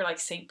even somewhere like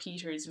St.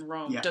 Peter's in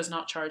Rome, does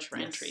not charge for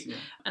entry.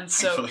 And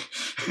so,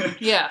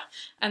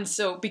 and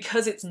so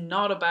because it's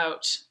not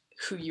about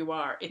who you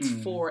are, it's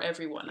for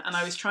everyone. And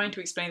I was trying to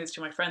explain this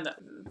to my friend, that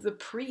the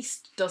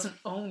priest doesn't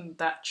own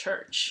that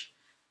church.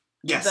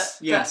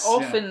 That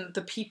often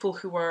the people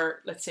who are,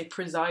 let's say,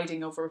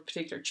 presiding over a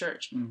particular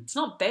church, it's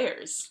not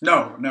theirs.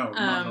 No, not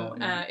at all.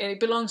 It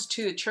belongs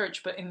to the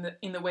church, but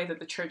in the way that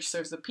the church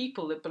serves the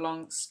people, it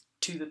belongs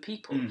to the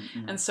people.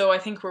 And so I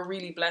think we're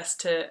really blessed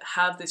to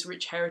have this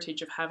rich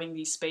heritage of having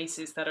these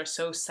spaces that are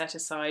so set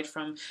aside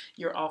from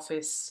your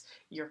office,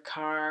 your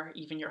car,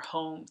 even your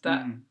home,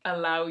 that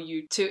allow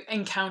you to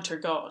encounter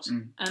God.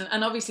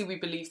 And obviously we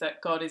believe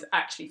that God is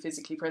actually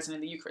physically present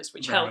in the Eucharist,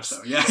 which helps.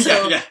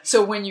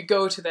 So when you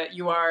go to that,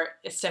 you are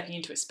stepping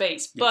into a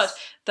space. But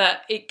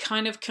that it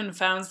kind of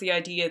confounds the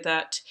idea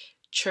that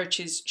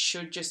churches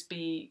should just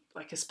be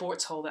like a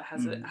sports hall that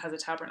has a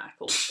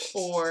tabernacle,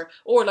 or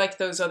like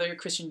those other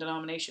Christian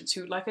denominations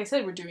who, like I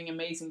said, were doing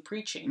amazing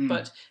preaching,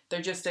 but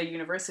they're just a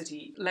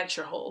university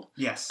lecture hall.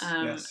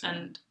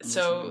 And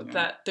so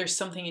that there's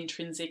something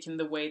intrinsic in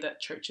the way that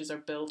churches are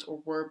built or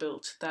were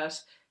built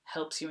that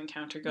helps you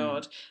encounter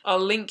God. I'll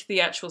link the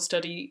actual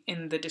study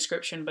in the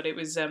description, but it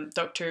was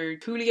Dr.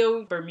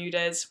 Julio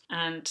Bermudez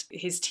and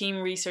his team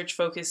research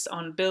focused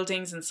on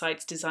buildings and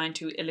sites designed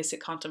to elicit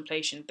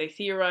contemplation. They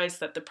theorized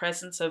that the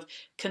presence of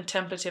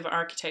contemplative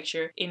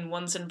architecture in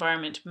one's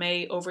environment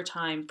may, over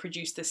time,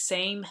 produce the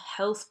same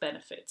health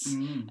benefits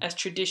as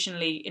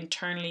traditionally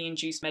internally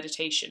induced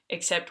meditation,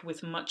 except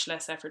with much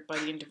less effort by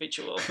the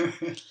individual.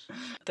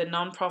 The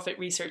non-profit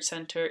research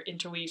center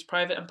interweaves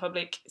private and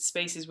public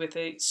spaces with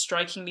a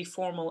strikingly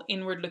formal,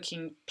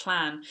 inward-looking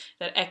plan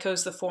that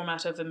echoes the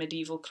format of a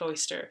medieval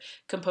cloister.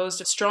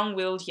 Composed of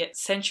strong-willed yet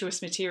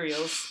sensuous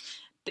materials,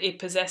 it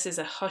possesses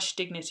a hushed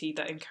dignity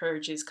that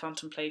encourages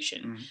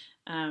contemplation.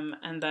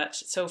 And that,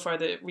 so far,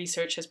 the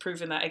research has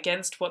proven that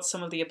against what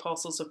some of the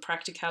apostles of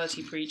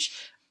practicality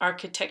preach,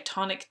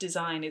 architectonic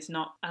design is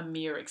not a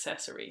mere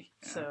accessory.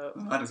 So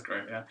that is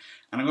great,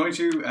 And I'm going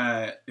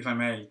to, if I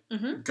may,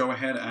 go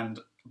ahead and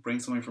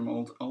bring something from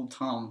old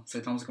Tom,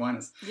 St. Thomas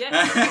Aquinas,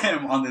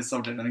 on this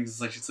subject. I think this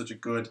is actually such a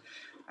good...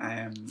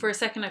 For a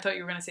second I thought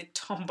you were going to say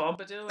Tom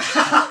Bombadil.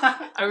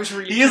 I was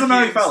really He is a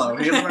merry fellow.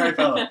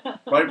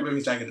 Right, where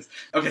we take it is.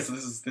 Okay, so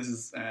this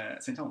is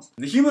St. Thomas.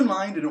 The human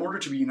mind, in order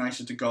to be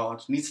united to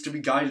God, needs to be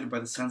guided by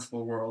the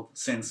sensible world,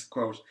 since,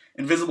 quote,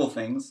 invisible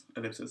things,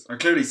 ellipsis, are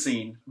clearly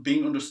seen,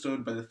 being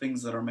understood by the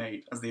things that are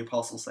made, as the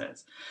apostle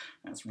says.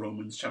 That's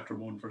Romans chapter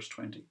 1, verse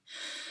 20.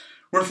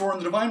 Wherefore, in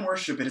the divine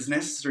worship, it is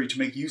necessary to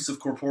make use of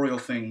corporeal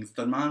things,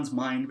 that man's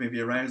mind may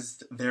be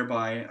aroused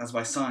thereby, as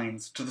by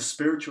signs, to the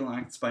spiritual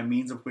acts by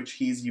means of which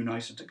he is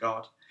united to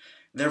God.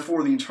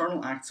 Therefore, the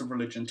internal acts of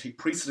religion take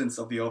precedence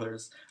of the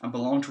others, and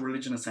belong to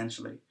religion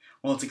essentially,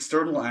 while its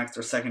external acts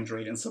are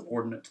secondary and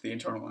subordinate to the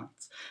internal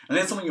acts. And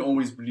that's something you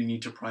always really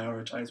need to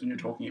prioritize when you're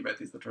talking about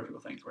these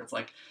liturgical things, where it's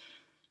like,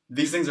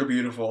 these things are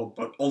beautiful,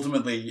 but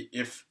ultimately,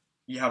 if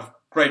you have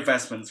great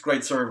vestments,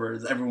 great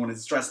servers, everyone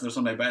is dressed in their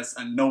Sunday best,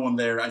 and no one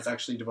there is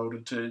actually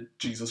devoted to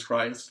Jesus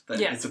Christ,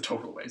 then it's a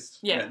total waste.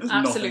 There's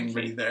nothing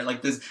really there.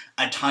 Like, there's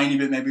a tiny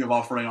bit maybe of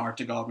offering art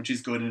to God, which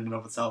is good in and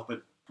of itself,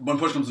 but when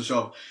push comes to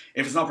shove,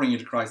 if it's not bringing you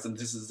to Christ, and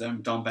this is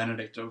Don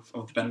Benedict of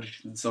the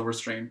Benedictine Silver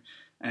Stream,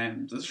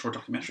 and there's a short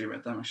documentary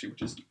about them actually,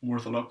 which is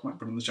worth a look. I might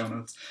put in the show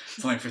notes.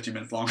 It's only 50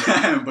 minutes long,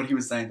 but he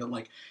was saying that,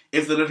 like,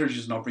 if the liturgy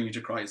does not bring you to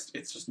Christ,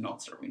 it's just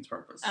not serving its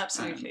purpose.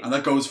 Absolutely. And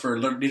that goes for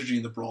liturgy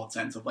in the broad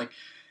sense of, like,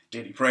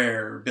 daily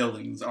prayer,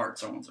 buildings, art,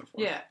 so on and so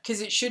forth. Yeah,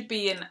 because it should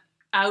be an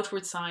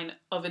outward sign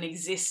of an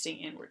existing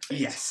inward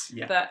faith.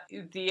 That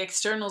the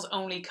externals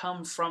only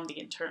come from the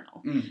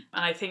internal. And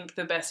I think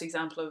the best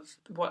example of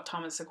what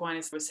Thomas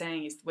Aquinas was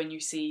saying is when you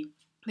see,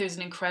 there's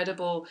an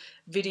incredible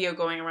video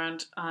going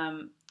around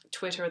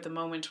Twitter at the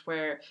moment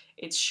where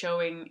it's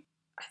showing,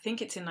 I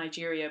think it's in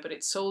Nigeria, but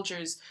it's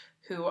soldiers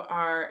who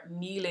are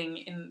kneeling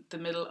in the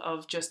middle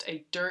of just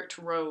a dirt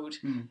road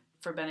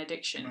for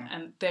benediction,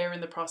 and they're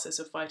in the process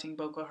of fighting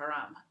Boko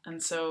Haram,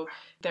 and so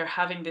they're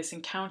having this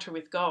encounter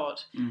with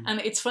God. And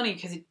it's funny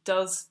because it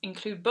does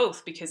include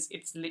both, because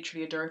it's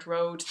literally a dirt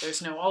road,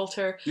 there's no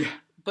altar,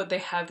 but they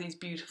have these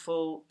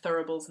beautiful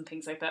thuribles and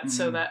things like that,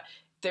 so that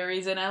there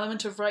is an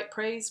element of right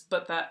praise,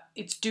 but that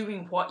it's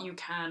doing what you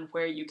can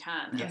where you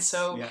can. Yes, and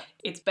so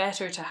it's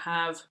better to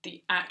have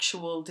the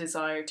actual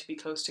desire to be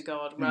close to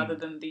God rather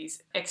than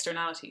these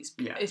externalities.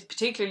 It's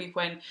particularly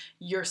when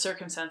your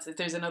circumstances.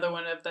 There's another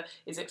one of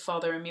is it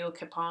Father Emile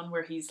Capon,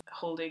 where he's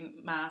holding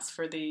mass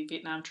for the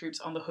Vietnam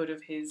troops on the hood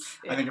of his...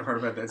 I think I've heard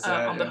about this.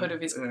 On the hood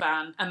of his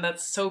van. And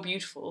that's so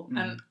beautiful.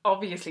 And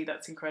obviously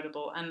that's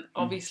incredible. And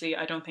obviously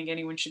I don't think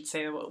anyone should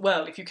say,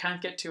 well, if you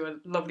can't get to a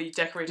lovely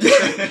decorated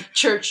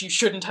church, you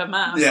shouldn't have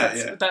mass.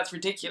 That's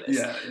ridiculous.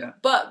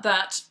 But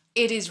that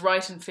it is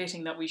right and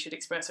fitting that we should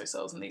express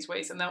ourselves in these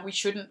ways, and that we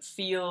shouldn't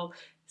feel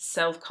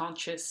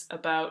self-conscious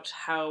about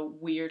how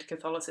weird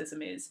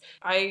Catholicism is.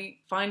 I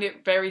find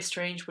it very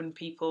strange when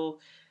people...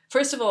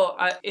 First of all,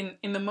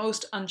 in the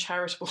most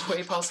uncharitable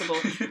way possible,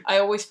 I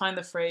always find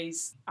the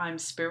phrase, I'm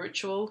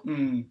spiritual,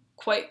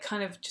 quite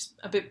kind of just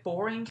a bit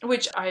boring,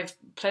 which I have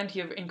plenty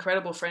of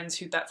incredible friends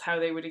who that's how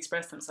they would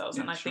express themselves.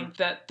 And I think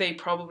that they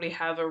probably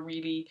have a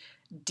really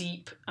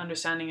deep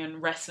understanding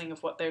and wrestling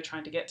of what they're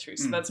trying to get through.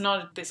 So that's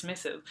not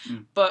dismissive.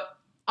 But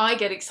I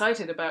get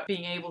excited about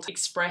being able to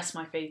express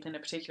my faith in a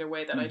particular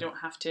way, that I don't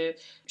have to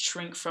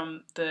shrink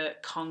from the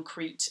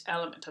concrete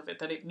element of it,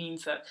 that it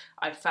means that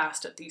I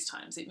fast at these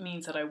times, it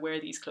means that I wear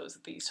these clothes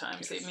at these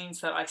times, it means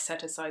that I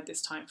set aside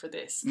this time for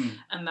this,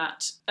 and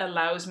that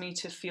allows me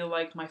to feel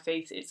like my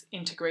faith is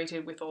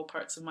integrated with all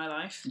parts of my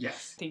life.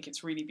 Yes. I think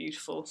it's really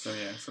beautiful. So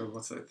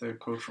what's the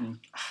quote from...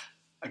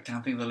 I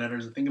can't think of the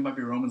letters. I think it might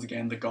be Romans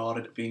again, the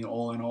God being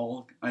all in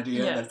all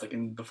idea. That's like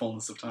in the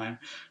fullness of time.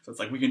 So it's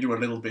like we can do a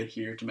little bit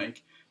here to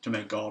make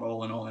God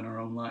all in our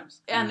own lives.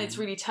 And it's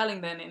really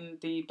telling then in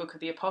the book of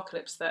the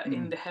Apocalypse that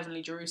in the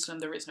heavenly Jerusalem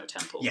there is no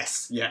temple.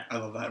 Yes, yeah, I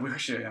love that. I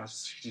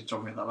was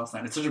talking about that last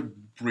night. It's such a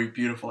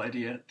beautiful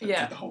idea.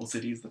 That the whole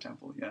city is the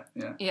temple.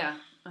 Yeah.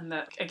 And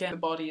that, again, the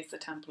body is the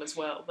temple as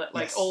well. That,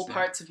 like, all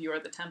parts of you are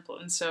the temple.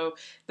 And so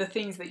the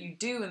things that you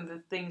do and the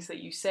things that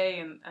you say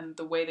and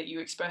the way that you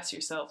express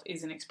yourself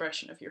is an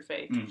expression of your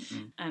faith.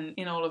 And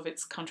in all of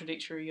its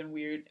contradictory and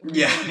weird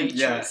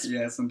natures.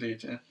 Yes,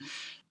 indeed, yeah.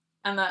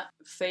 And that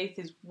faith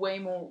is way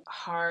more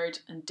hard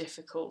and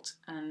difficult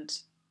and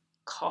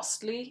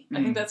costly.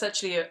 I think that's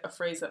actually a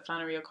phrase that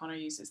Flannery O'Connor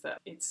uses, that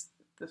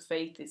the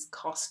faith is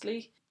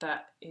costly,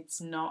 that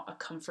it's not a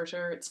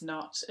comforter, it's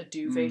not a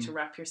duvet to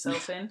wrap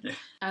yourself in,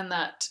 and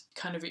that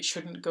kind of it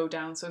shouldn't go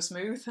down so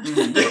smooth.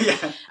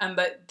 And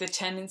that the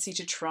tendency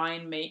to try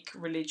and make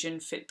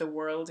religion fit the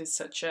world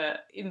is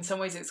in some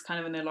ways it's kind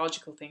of an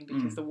illogical thing,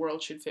 because the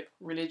world should fit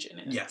religion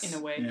in a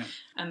way.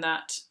 And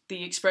that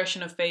the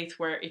expression of faith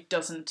where it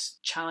doesn't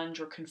challenge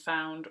or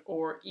confound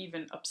or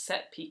even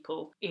upset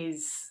people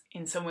is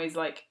in some ways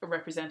like a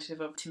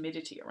representative of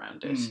timidity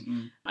around it.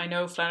 I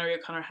know Flannery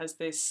O'Connor has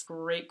this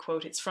great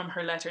quote, it's from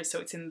her letters, so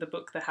it's in the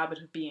book The Habit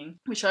of Being,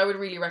 which I would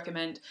really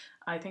recommend.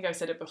 I think I've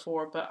said it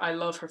before, but I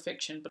love her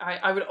fiction, but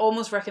I would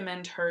almost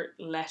recommend her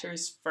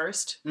letters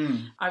first.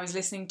 I was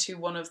listening to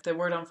one of the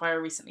Word on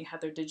Fire recently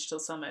had their digital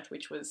summit,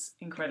 which was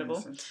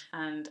incredible,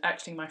 and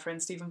actually my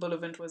friend Stephen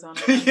Bullivant was on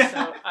it,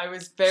 so I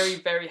was very,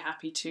 very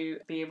happy to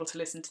be able to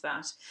listen to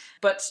that.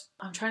 But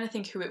I'm trying to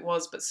think who it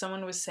was, but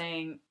someone was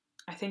saying,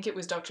 I think it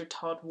was Dr.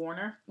 Todd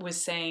Warner,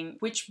 was saying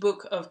which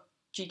book of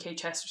G.K.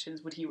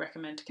 Chesterton's would he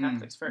recommend to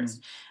Catholics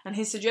first. And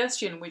his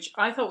suggestion, which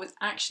I thought was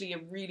actually a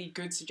really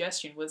good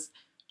suggestion, was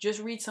just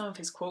read some of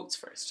his quotes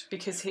first,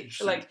 because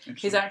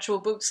his actual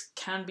books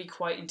can be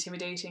quite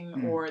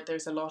intimidating, or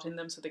there's a lot in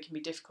them, so they can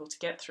be difficult to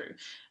get through.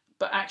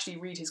 But actually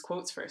read his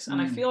quotes first.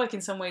 And I feel like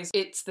in some ways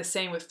it's the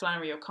same with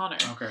Flannery O'Connor.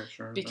 Okay,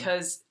 sure.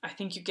 Because I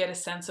think you get a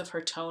sense of her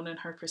tone and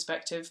her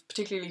perspective,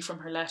 particularly from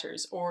her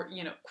letters, or,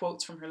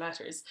 quotes from her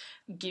letters,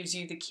 gives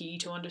you the key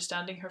to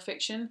understanding her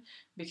fiction.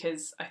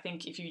 Because I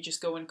think if you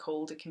just go in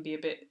cold, it can be a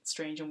bit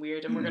strange and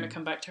weird. And we're going to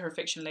come back to her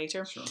fiction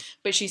later. Sure.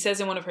 But she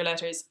says in one of her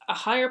letters, a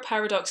higher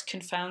paradox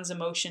confounds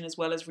emotion as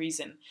well as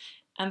reason.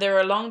 And there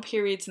are long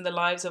periods in the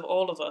lives of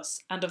all of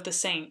us, and of the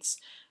saints,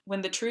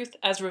 when the truth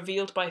as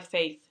revealed by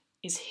faith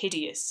is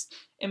hideous,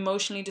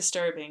 emotionally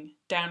disturbing,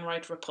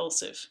 downright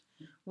repulsive.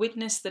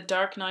 Witness the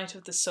dark night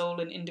of the soul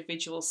in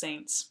individual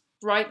saints.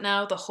 Right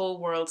now, the whole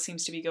world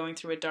seems to be going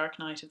through a dark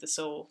night of the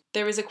soul.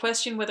 There is a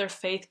question whether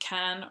faith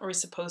can or is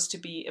supposed to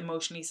be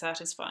emotionally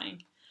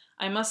satisfying.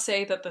 I must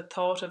say that the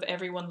thought of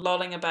everyone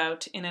lolling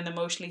about in an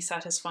emotionally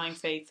satisfying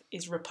faith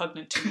is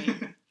repugnant to me.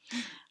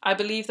 I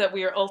believe that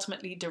we are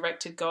ultimately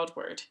directed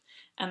Godward,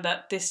 and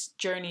that this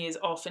journey is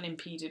often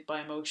impeded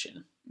by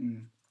emotion.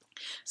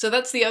 So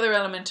that's the other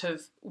element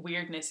of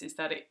weirdness, is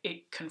that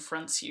it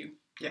confronts you.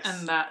 Yes.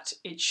 And that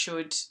it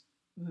should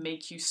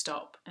make you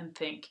stop and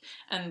think.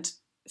 And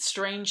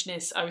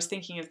strangeness, I was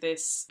thinking of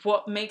this,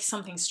 what makes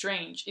something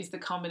strange is the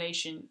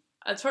combination,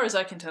 as far as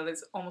I can tell,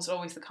 it's almost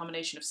always the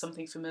combination of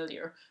something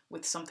familiar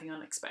with something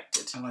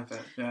unexpected. I like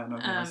that. Yeah, no,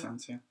 that makes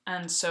sense, yeah.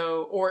 And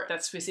so, or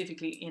that's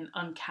specifically in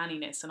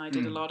uncanniness. And I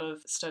did a lot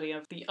of study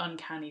of the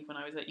uncanny when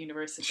I was at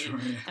university. Sure,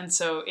 yeah. And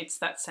so it's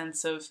that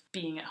sense of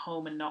being at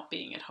home and not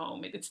being at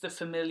home. It's the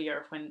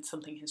familiar when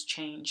something has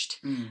changed.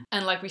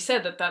 And like we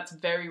said, that's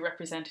very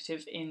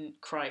representative in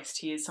Christ.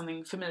 He is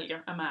something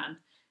familiar, a man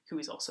who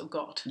is also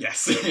God.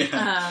 Yes.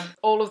 Yeah.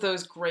 All of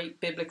those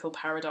great biblical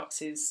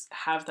paradoxes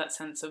have that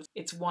sense of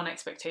it's one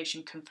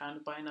expectation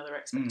confounded by another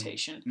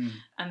expectation.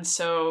 And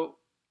so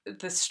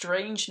the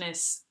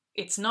strangeness,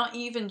 it's not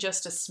even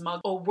just a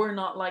smug, oh, we're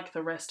not like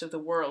the rest of the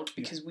world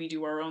because we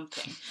do our own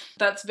thing.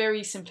 That's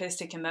very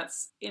simplistic, and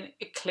that's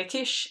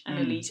cliquish and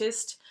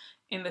elitist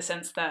in the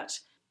sense that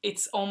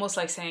it's almost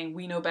like saying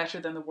we know better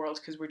than the world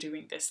because we're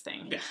doing this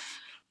thing. Yeah.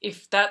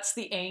 If that's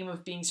the aim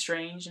of being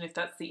strange, and if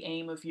that's the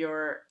aim of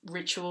your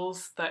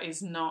rituals, that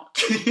is not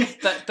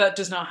that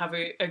does not have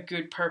a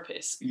good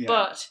purpose. Yeah.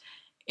 But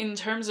in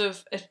terms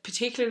of,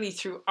 particularly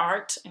through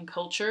art and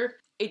culture,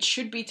 it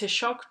should be to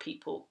shock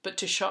people, but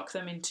to shock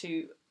them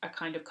into a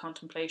kind of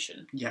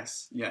contemplation.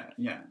 Yes, yeah.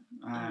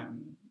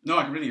 No,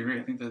 I completely agree.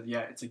 I think that,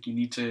 it's like you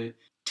need to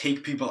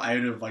take people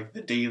out of like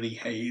the daily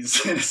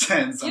haze in a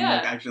sense, and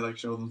like actually like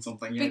show them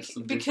something.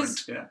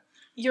 Because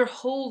your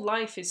whole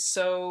life is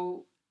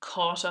so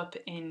caught up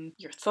in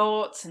your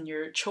thoughts and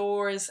your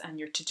chores and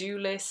your to-do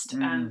list,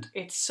 and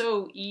it's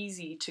so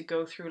easy to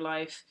go through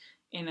life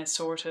in a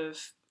sort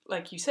of,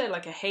 like you said,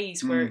 like a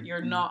haze where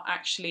you're not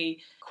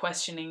actually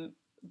questioning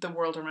the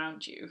world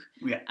around you.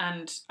 Yeah.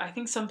 And I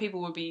think some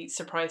people would be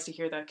surprised to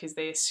hear that because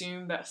they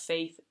assume that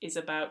faith is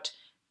about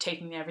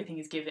taking everything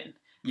as given.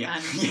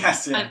 Yeah.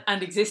 And,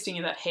 and existing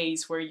in that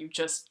haze where you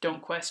just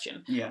don't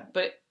question. Yeah.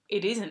 But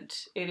it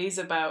isn't. It is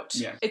about,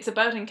 it's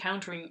about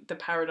encountering the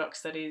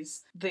paradox that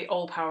is the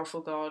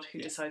all-powerful God who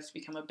decides to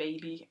become a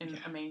baby in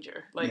a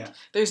manger. Like,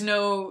 there's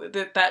no,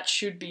 that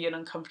should be an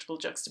uncomfortable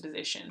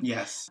juxtaposition.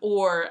 Yes.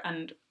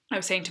 And I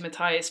was saying to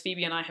Matthias,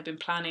 Phoebe and I have been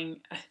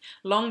planning,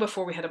 long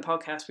before we had a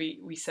podcast,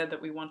 we said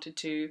that we wanted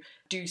to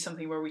do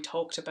something where we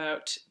talked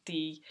about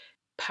the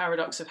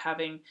paradox of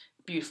having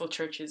beautiful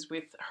churches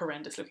with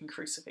horrendous looking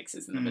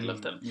crucifixes in the middle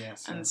of them.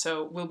 Yes, and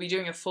so we'll be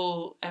doing a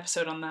full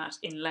episode on that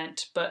in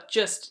Lent, but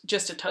just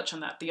to touch on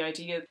that, the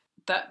idea,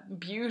 that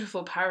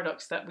beautiful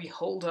paradox that we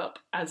hold up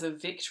as a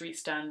victory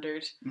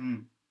standard,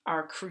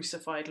 our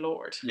crucified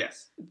Lord.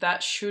 Yes.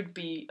 That should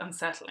be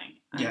unsettling.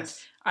 And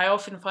yes. I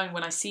often find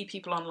when I see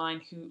people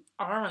online who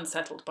are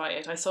unsettled by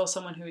it, I saw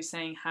someone who was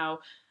saying how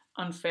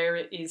unfair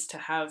it is to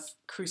have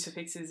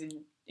crucifixes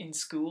in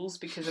schools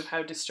because of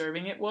how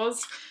disturbing it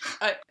was.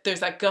 There's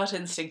that gut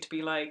instinct to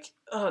be like,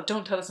 oh,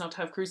 don't tell us not to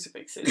have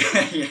crucifixes.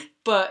 Yeah.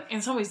 But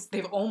in some ways,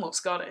 they've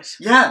almost got it.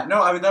 Yeah,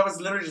 no, I mean, that was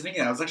literally just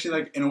thinking. I was actually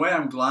like, in a way,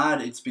 I'm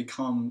glad it's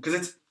become, because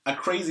it's a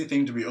crazy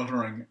thing to be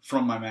uttering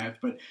from my mouth,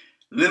 but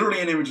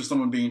literally an image of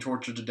someone being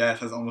tortured to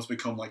death has almost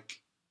become like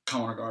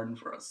common garden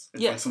for us.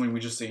 It's like something we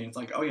just see, and it's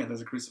like, oh yeah,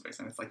 there's a crucifix,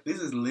 and it's like, this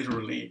is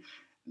literally,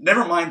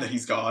 never mind that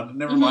he's God,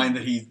 never mind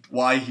that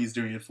why he's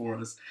doing it for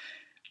us.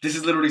 This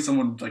is literally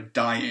someone like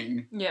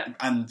dying,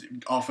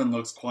 and often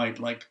looks quite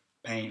like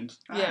pained.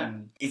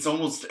 It's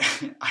almost,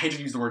 I hate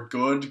to use the word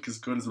good because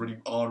good is a really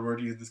odd word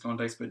to use in this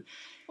context, but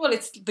well,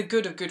 it's the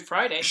good of Good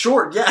Friday.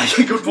 Sure, yeah,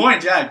 good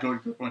point. Yeah,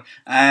 good point.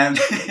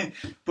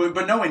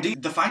 But no,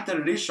 indeed, the fact that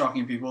it is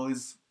shocking people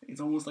is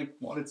almost like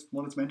what it's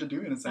meant to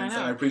do in a sense.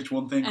 I preach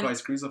one thing,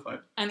 Christ crucified.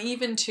 And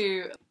even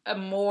to a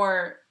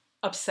more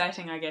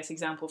upsetting, I guess,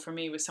 example for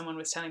me was someone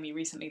was telling me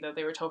recently that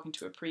they were talking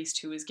to a priest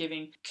who was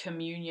giving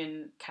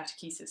communion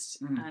catechesis,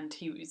 and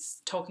he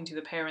was talking to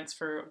the parents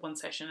for one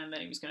session, and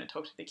then he was going to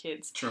talk to the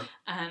kids. Sure.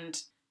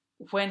 And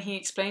when he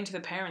explained to the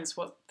parents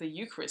what the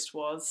Eucharist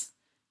was,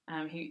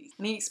 he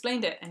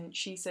explained it, and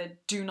she said,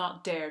 "Do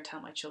not dare tell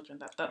my children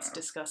that. That's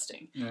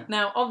disgusting." Yeah.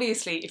 Now,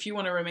 obviously, if you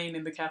want to remain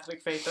in the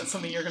Catholic faith, that's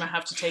something you're going to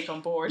have to take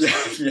on board.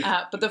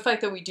 But the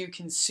fact that we do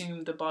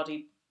consume the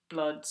body,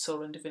 blood,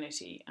 soul and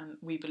divinity, and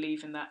we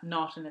believe in that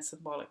not in a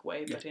symbolic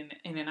way but in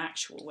an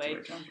actual way,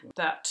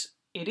 that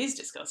it is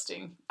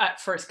disgusting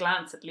at first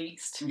glance, at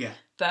least,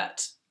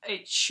 that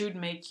it should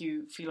make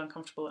you feel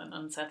uncomfortable and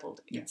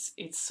unsettled.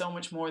 It's so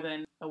much more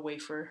than a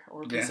wafer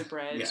or a piece of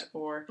bread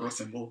or a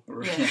symbol,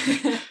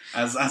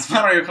 as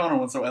Flannery O'Connor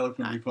once so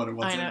eloquently put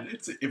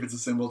it, if it's a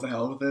symbol, to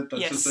hell with it.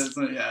 That's just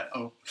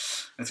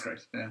that's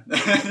great.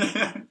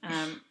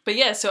 But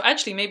yeah, so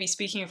actually, maybe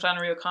speaking of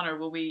Flannery O'Connor,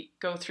 will we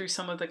go through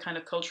some of the kind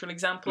of cultural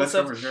examples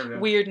of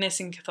weirdness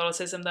in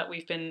Catholicism that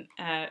we've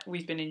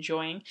been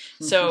enjoying?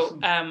 So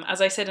as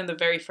I said in the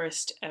very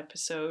first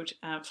episode,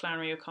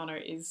 Flannery O'Connor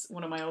is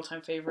one of my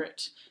all-time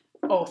favorite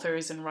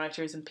authors and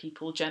writers and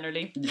people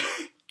generally.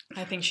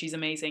 I think she's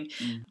amazing.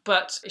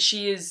 But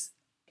she is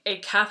a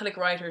Catholic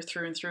writer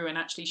through and through, and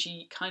actually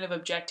she kind of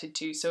objected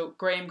to, so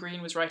Graham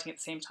Greene was writing at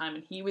the same time,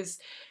 and he was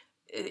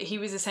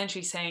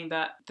essentially saying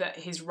that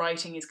his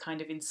writing is kind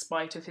of in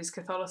spite of his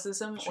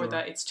Catholicism, or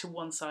that it's to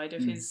one side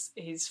of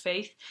his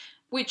faith,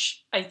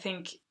 which I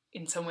think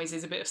in some ways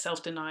is a bit of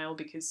self-denial,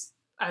 because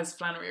as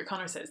Flannery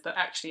O'Connor says, that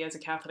actually as a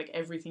Catholic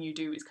everything you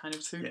do is kind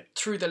of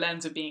through the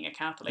lens of being a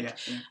Catholic.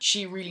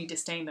 She really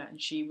disdained that,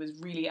 and she was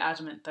really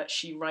adamant that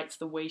she writes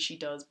the way she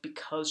does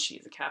because she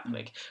is a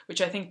Catholic,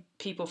 which I think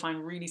people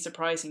find really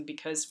surprising,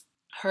 because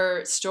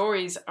her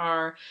stories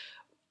are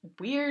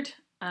weird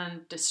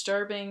and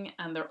disturbing,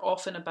 and they're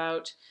often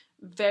about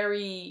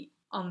very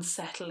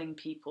unsettling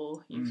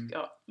people. You've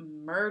got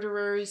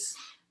murderers,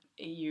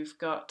 you've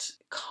got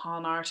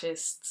con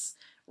artists,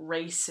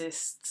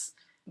 racists.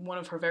 One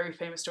of her very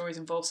famous stories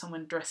involves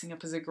someone dressing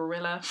up as a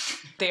gorilla.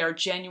 They are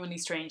genuinely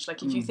strange.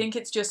 Like, if you think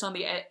it's just on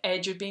the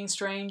edge of being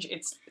strange,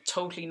 it's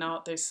totally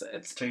not. It's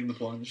taking the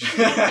plunge.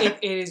 it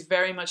is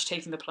very much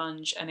taking the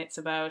plunge, and it's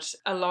about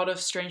a lot of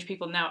strange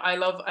people. Now,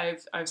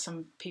 I've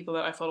some people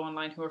that I follow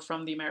online who are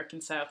from the American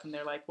South, and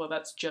they're like, well,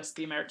 that's just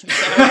the American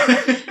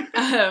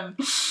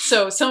South.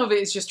 So some of it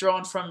is just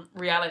drawn from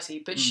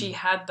reality, but she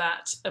had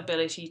that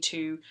ability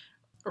to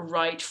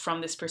write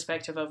from this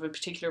perspective of a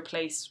particular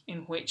place in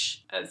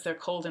which, as they're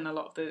called in a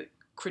lot of the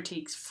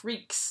critiques,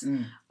 freaks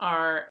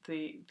are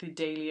the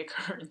daily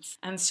occurrence.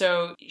 And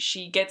so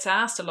she gets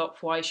asked a lot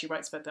why she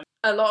writes about them.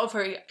 A lot of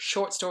her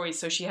short stories,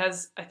 so she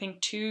has, I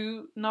think,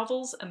 2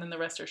 novels, and then the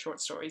rest are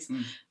short stories.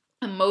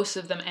 And most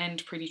of them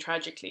end pretty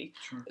tragically.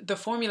 Sure. The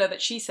formula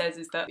that she says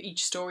is that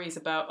each story is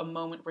about a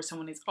moment where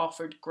someone is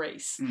offered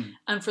grace.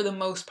 And for the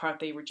most part,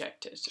 they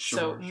reject it.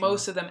 So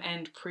most of them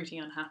end pretty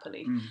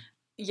unhappily.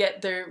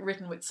 Yet they're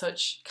written with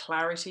such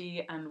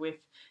clarity and with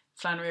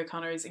Flannery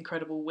O'Connor's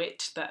incredible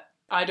wit that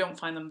I don't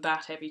find them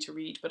that heavy to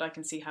read, but I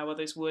can see how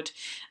others would.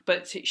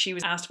 But she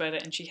was asked about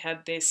it, and she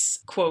had this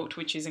quote,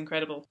 which is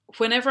incredible.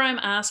 "Whenever I'm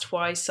asked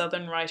why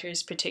Southern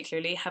writers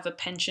particularly have a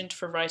penchant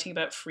for writing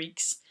about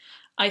freaks,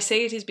 I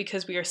say it is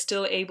because we are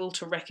still able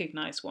to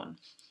recognise one.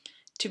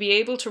 To be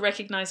able to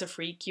recognise a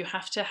freak, you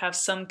have to have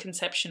some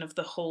conception of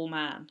the whole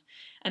man.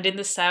 And in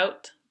the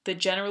South, the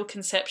general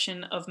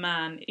conception of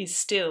man is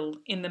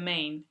still, in the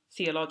main,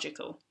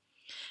 theological.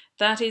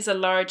 That is a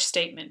large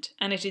statement,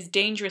 and it is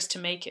dangerous to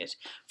make it,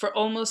 for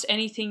almost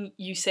anything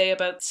you say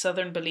about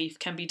Southern belief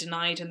can be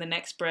denied in the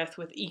next breath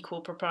with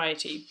equal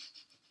propriety.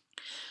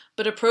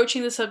 But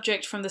approaching the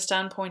subject from the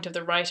standpoint of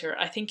the writer,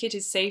 I think it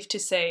is safe to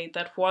say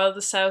that while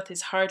the South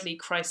is hardly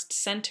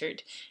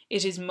Christ-centred,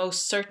 it is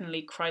most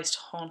certainly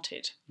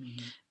Christ-haunted.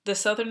 The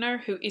Southerner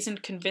who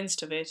isn't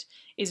convinced of it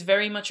is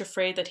very much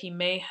afraid that he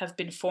may have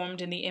been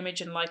formed in the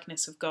image and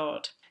likeness of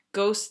God.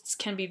 Ghosts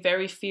can be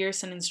very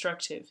fierce and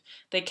instructive.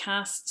 They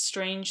cast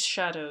strange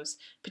shadows,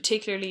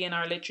 particularly in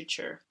our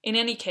literature. In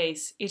any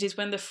case, it is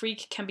when the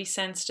freak can be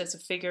sensed as a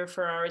figure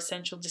for our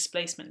essential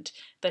displacement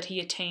that he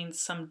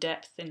attains some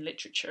depth in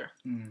literature."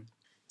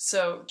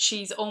 So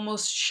she's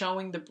almost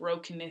showing the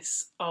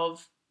brokenness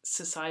of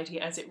society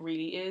as it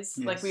really is.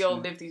 Yes, like, we all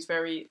live these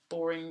very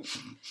boring,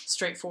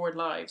 straightforward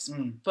lives,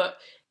 but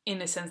in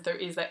a sense there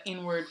is that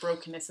inward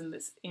brokenness and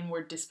this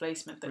inward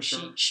displacement that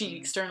she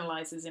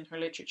externalizes in her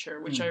literature,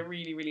 which I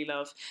really, really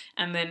love.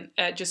 And then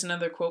just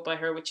another quote by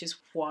her, which is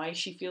why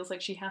she feels like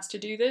she has to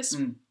do this.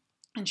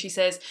 And she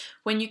says,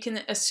 "When you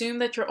can assume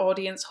that your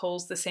audience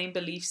holds the same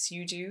beliefs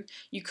you do,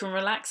 you can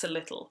relax a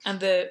little, and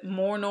the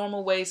more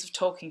normal ways of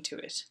talking to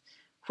it.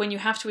 When you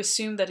have to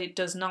assume that it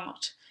does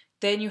not,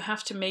 then you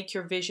have to make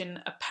your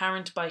vision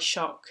apparent by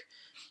shock.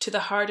 To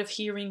the hard of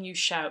hearing you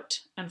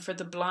shout, and for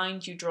the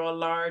blind you draw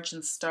large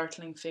and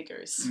startling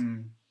figures."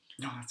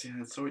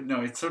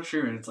 It's so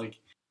true, and it's like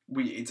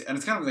it's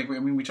kind of like, I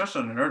mean, we touched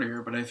on it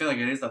earlier, but I feel like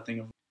it is that thing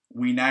of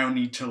we now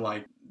need to,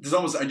 like, there's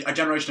almost a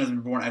generation has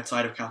been born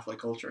outside of Catholic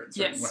culture in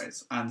certain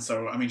ways, and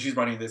so I mean, she's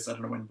writing this. I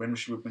don't know when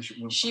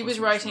she was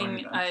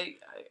writing. I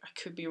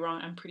could be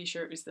wrong. I'm pretty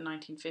sure it was the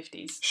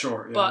 1950s.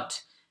 Sure, yeah.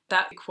 But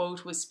that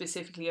quote was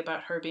specifically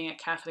about her being a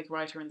Catholic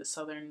writer in the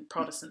Southern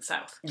Protestant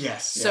South.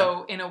 Yes. Yeah.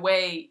 So in a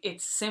way,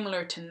 it's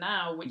similar to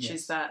now, which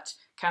is that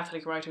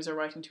Catholic writers are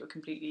writing to a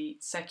completely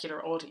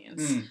secular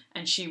audience,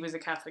 and she was a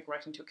Catholic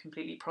writing to a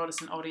completely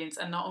Protestant audience,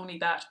 and not only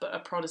that, but a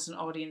Protestant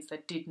audience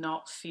that did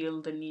not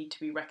feel the need to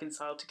be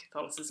reconciled to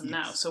Catholicism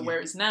now. So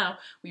whereas now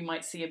we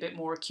might see a bit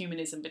more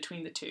ecumenism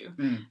between the two,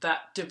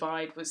 that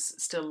divide was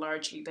still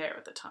largely there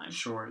at the time.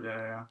 Sure,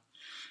 yeah.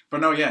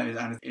 But no,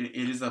 and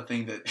it is that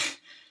thing that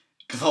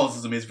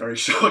Catholicism is very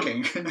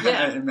shocking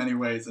in many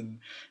ways, and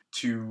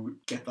to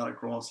get that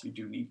across, you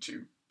do need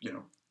to,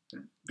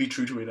 be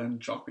true to it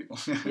and shock people.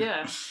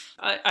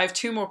 I have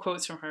 2 more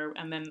quotes from her,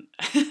 and then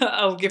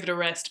I'll give it a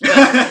rest.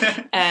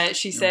 But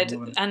she said,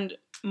 "And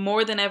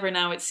more than ever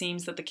now it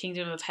seems that the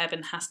kingdom of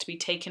heaven has to be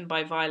taken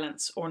by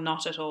violence, or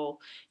not at all.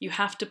 You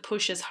have to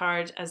push as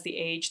hard as the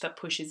age that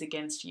pushes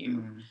against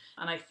you."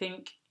 And I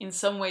think in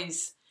some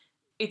ways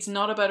it's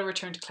not about a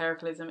return to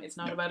clericalism. It's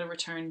not about a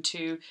return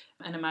to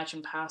an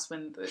imagined past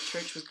when the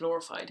church was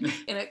glorified.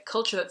 In a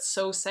culture that's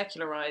so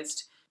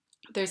secularized,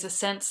 there's a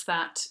sense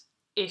that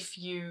if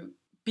you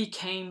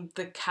became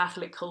the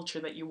Catholic culture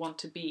that you want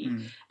to be,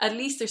 at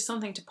least there's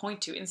something to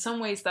point to. In some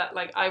ways that,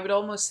 like, I would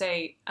almost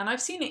say, and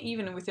I've seen it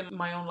even within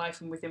my own life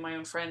and within my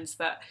own friends,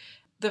 that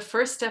the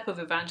first step of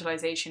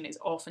evangelization is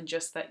often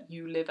just that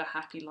you live a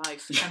happy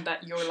life and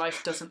that your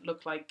life doesn't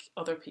look like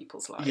other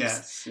people's lives.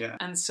 Yes, yeah.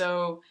 And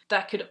so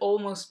that could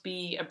almost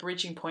be a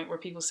bridging point where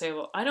people say,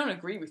 well, I don't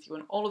agree with you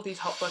on all of these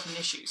hot button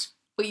issues,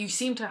 but you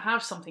seem to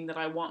have something that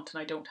I want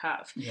and I don't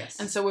have. Yes.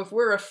 And so if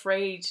we're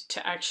afraid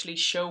to actually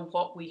show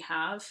what we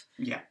have,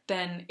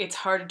 then it's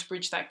harder to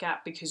bridge that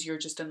gap because you're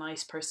just a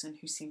nice person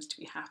who seems to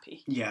be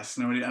happy. Yes,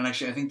 no, and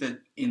actually I think that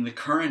in the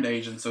current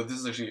age, and so this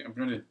is actually, I'm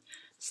going to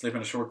slip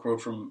in a short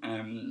quote from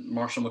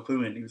Marshall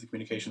McLuhan. He was a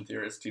communication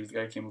theorist. He was the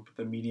guy who came up with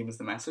the medium is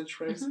the message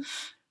phrase. Mm-hmm.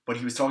 But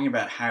he was talking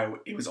about how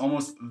it was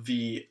almost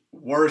the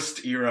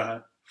worst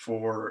era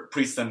for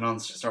priests and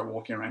nuns to start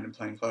walking around in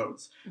plain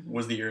clothes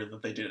was the year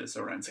that they did it,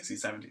 so around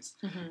 60s, 70s.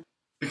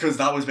 Because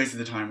that was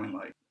basically the time when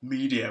like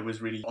media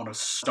was really on a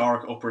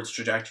stark upwards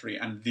trajectory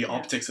and the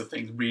optics of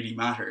things really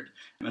mattered.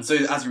 And so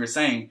as you were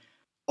saying,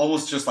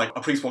 almost just like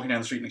a priest walking down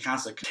the street in a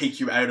cassock take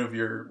you out of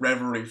your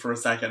reverie for a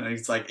second, and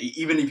it's like,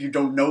 even if you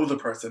don't know the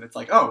person, it's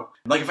like, oh,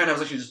 like in fact I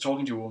was actually just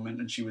talking to a woman,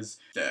 and she was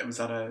it was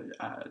at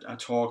a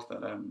talk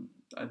that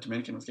a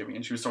Dominican was giving,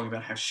 and she was talking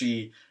about how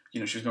she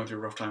was going through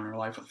a rough time in her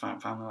life with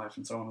family life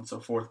and so on and so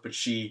forth, but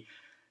she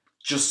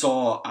just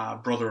saw a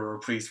brother or a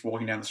priest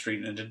walking down the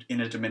street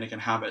in a Dominican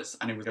habit,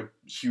 and it was a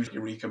huge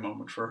eureka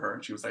moment for her,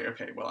 and she was like,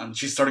 okay, well, and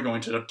she started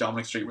going to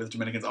Dominic Street where the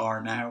Dominicans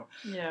are now,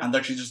 and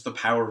actually just the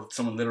power of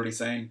someone literally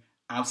saying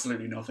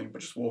absolutely nothing but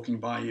just walking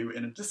by you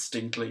in a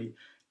distinctly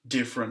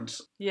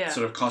different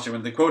sort of costume.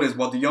 And the quote is,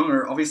 what the young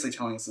are obviously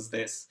telling us is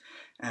this: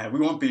 we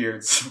want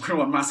beards, we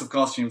want massive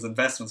costumes and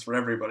vestments for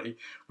everybody.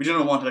 We do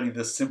not want any of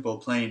this simple,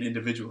 plain,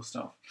 individual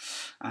stuff.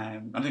 I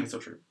think it's so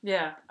true.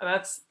 Yeah,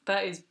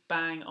 that is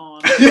bang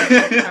on.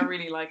 I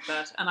really like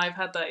that. And I've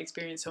had that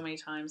experience so many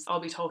times. I'll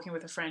be talking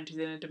with a friend who's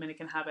in a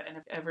Dominican habit, and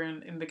if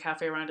everyone in the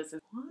cafe around us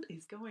says, what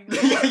is going on?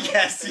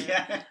 Yes,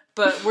 yeah.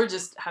 But we're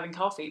just having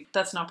coffee.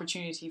 That's an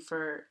opportunity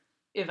for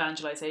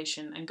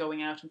evangelization and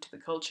going out into the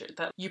culture,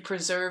 that you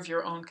preserve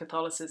your own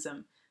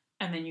Catholicism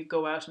and then you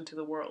go out into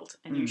the world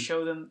and you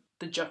show them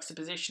the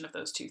juxtaposition of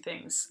those two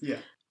things. Yeah.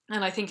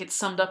 And I think it's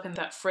summed up in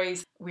that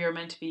phrase, we are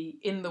meant to be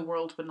in the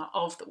world but not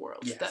of the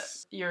world. Yes.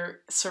 That you're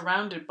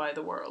surrounded by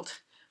the world,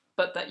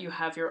 but that you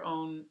have your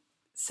own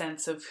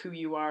sense of who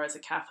you are as a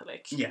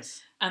Catholic.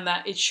 Yes. And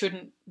that it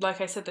shouldn't, like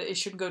I said, that it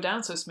shouldn't go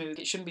down so smooth.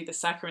 It shouldn't be the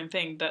saccharine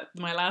thing. That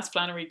my last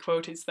Flannery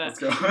quote is that,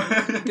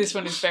 this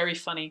one is very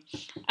funny.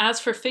 As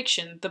for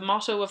fiction, the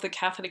motto of the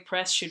Catholic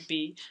press should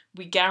be,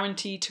 we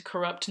guarantee to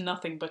corrupt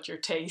nothing but your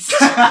taste.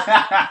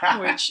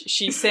 Which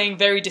she's saying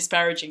very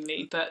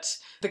disparagingly, that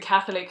the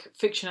Catholic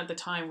fiction at the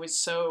time was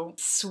so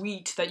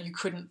sweet that you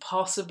couldn't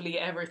possibly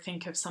ever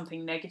think of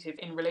something negative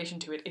in relation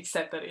to it,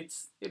 except that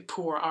it's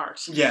poor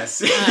art.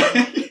 Yes.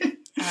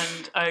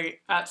 And I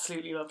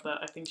absolutely love that.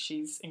 I think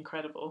she's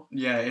incredible.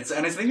 Yeah, I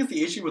think it's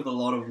the issue with a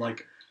lot of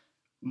like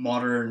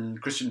modern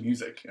Christian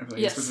music. I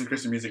think especially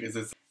Christian music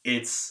is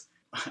it's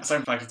aside from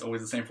the fact it's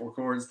always the same four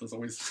chords, there's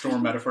always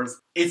storm metaphors.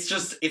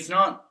 It's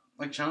not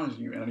like challenging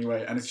you in any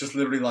way, and it's just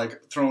literally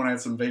like throwing out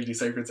some vaguely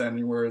sacred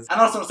sounding words.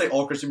 And also, not to say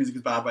all Christian music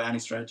is bad by any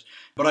stretch,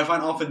 but I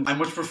find often I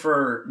much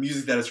prefer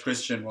music that is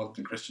Christian rather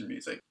than Christian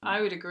music.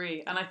 I would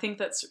agree, and I think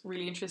that's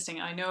really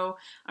interesting. I know,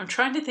 I'm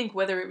trying to think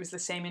whether it was the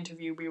same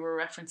interview we were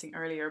referencing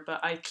earlier,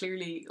 but I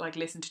clearly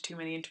listened to too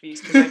many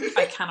interviews because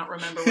I cannot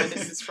remember where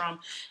this is from.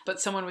 But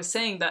someone was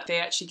saying that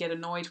they actually get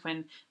annoyed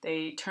when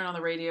they turn on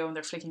the radio and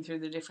they're flicking through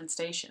the different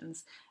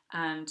stations,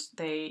 and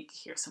they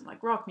hear some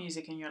like rock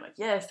music and you're like,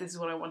 yes, this is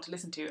what I want to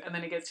listen to, and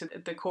then it gets to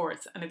the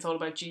chorus and it's all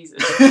about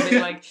Jesus, and they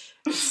like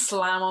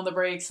slam on the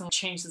brakes and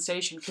change the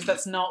station because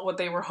that's not what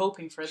they were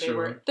hoping for.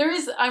 There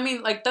is, I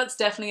mean, like, that's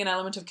definitely an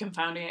element of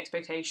confounding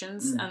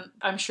expectations, and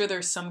I'm sure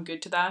there's some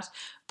good to that,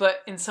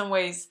 but in some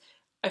ways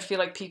I feel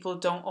like people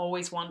don't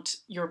always want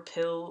your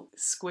pill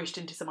squished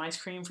into some ice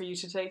cream for you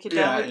to take it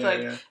down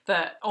with.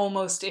 That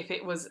almost, if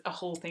it was a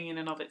whole thing in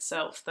and of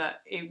itself,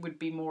 that it would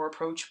be more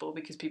approachable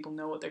because people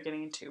know what they're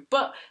getting into.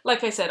 But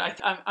like I said,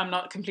 I'm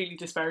not completely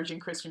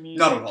disparaging Christian music.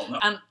 Not at all, no.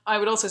 And I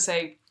would also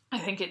say, I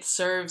think it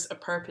serves a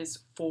purpose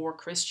for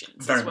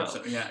Christians very as well. Much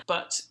so, yeah.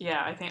 But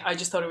yeah, I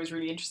just thought it was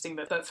really interesting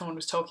that someone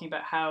was talking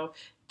about how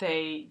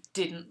they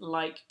didn't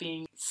like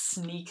being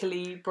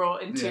sneakily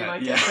brought into a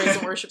praise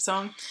and worship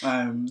song.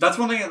 That's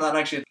one thing that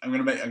actually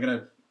I'm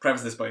gonna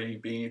preface this by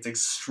being it's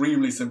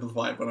extremely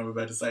simplified what I'm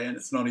about to say, and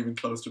it's not even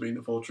close to being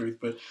the full truth.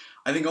 But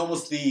I think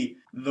almost the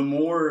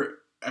more,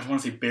 I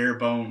want to say, bare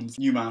bones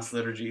new mass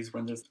liturgies,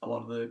 when there's a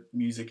lot of the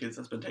music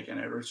has been taken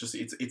out, or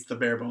it's the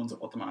bare bones of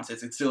what the mass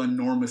is. It's still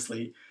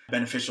enormously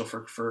beneficial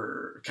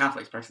for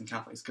Catholics, practicing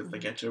Catholics, because they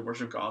get to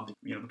worship God.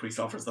 The priest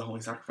offers the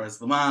holy sacrifice of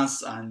the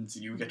mass, and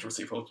you get to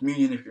receive Holy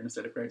Communion if you're in a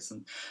state of grace,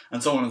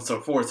 and so on and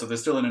so forth. So there's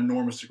still an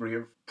enormous degree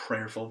of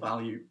prayerful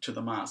value to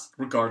the mass,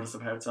 regardless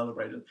of how it's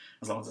celebrated,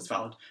 as long as it's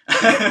valid.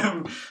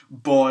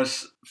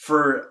 But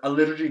for a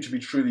liturgy to be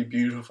truly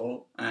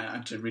beautiful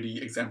and to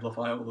really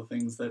exemplify all the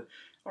things that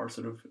are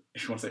sort of,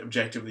 if you want to say,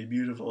 objectively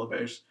beautiful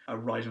about a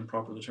right and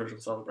proper liturgical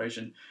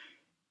celebration,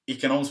 it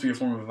can almost be a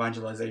form of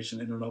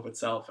evangelization in and of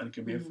itself, and it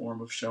can be a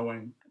form of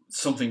showing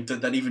something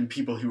that even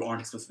people who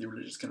aren't explicitly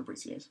religious can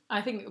appreciate.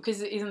 I think,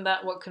 because isn't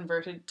that what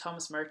converted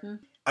Thomas Merton?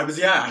 I was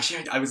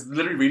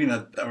literally reading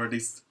that, or at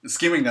least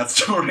skimming that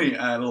story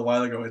a little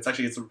while ago. It's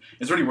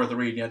really worth a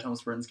read. Yeah,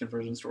 Thomas Merton's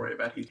conversion story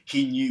about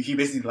he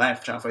basically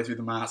left halfway through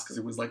the mass because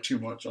it was like too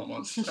much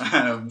almost.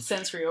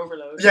 Sensory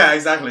overload. Yeah,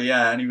 exactly.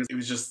 Yeah, and it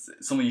was just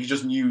something, he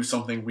just knew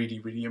something really,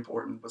 really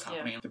important was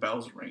happening. The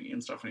bells were ringing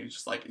and stuff, and he was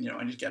just like,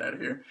 I need to get out of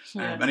here.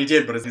 And he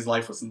did, but his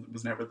life was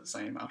never the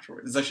same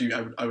afterwards. It's actually,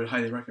 I would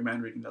highly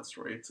recommend reading that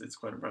story. It's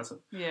quite impressive.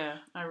 Yeah,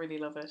 I really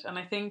love it, and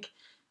I think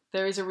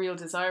there is a real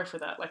desire for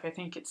that. Like, I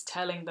think it's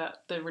telling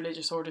that the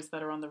religious orders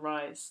that are on the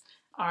rise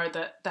are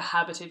the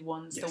habited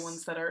ones, the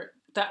ones that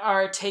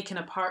are taken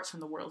apart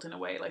from the world in a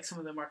way. Like, some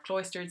of them are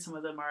cloistered, some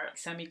of them are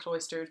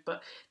semi-cloistered,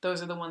 but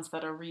those are the ones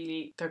that are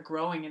really, they're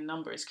growing in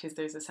numbers because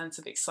there's a sense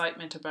of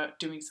excitement about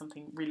doing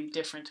something really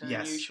different and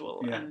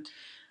unusual. Yeah. And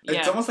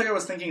it's almost like I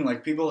was thinking,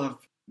 like, people have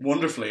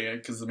wonderfully,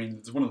 because I mean,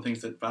 it's one of the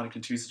things that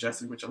Vatican II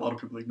suggested, which a lot of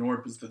people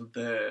ignored, was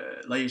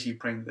the laity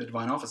praying the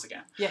Divine Office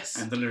again. Yes.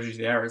 And the Liturgy of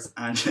the Hours.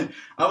 And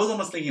I was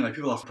almost thinking, like,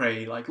 people often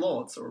pray like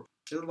Lauds, or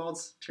is it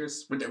Lauds?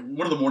 Cheers.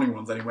 One of the morning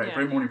ones anyway.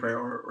 Pray morning prayer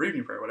or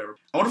evening prayer, or whatever.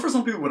 I wonder for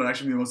some people would it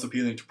actually be most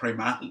appealing to pray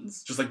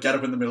matins, just like get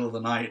up in the middle of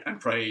the night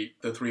and pray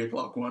the 3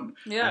 o'clock one.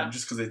 Yeah.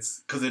 Just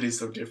because it is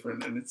so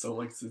different, and it's so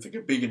like it's like a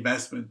big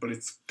investment, but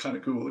it's kind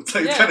of cool. It's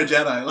like it's kind of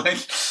Jedi,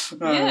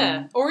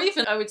 like. Or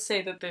even I would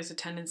say that there's a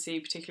tendency,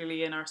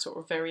 particularly in our sort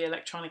of very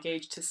electronic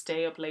age, to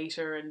stay up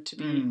later and to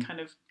be kind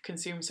of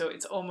consumed. So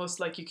it's almost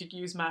like you could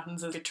use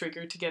matins as a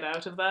trigger to get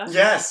out of that.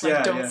 Yes,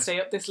 like, don't stay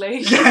up this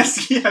late.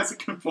 Yes, a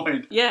good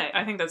point. Yeah,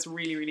 I think that's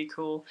really, really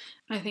cool.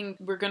 I think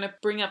we're going to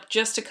bring up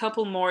just a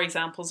couple more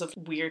examples of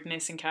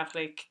weirdness in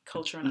Catholic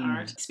culture and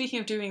art.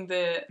 Speaking of doing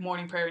the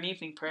morning prayer and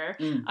evening prayer,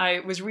 I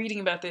was reading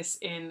about this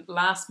in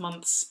last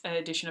month's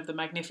edition of the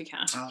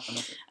Magnificat,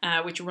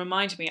 which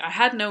reminded me, I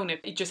had known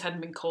it just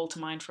hadn't been called to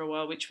mind for a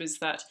while, which was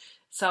that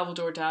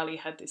Salvador Dali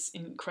had this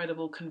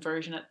incredible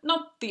conversion at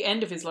not the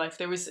end of his life.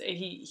 There was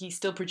he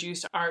still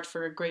produced art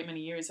for a great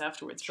many years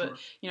afterwards, but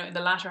in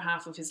the latter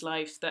half of his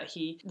life, that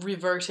he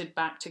reverted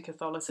back to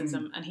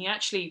Catholicism, and he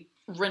actually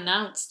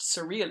renounced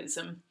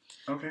surrealism.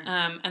 Okay.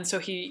 And so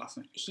he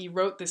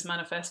wrote this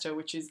manifesto,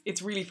 which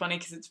it's really funny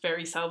because it's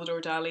very Salvador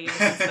Dali in the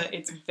sense that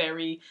it's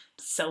very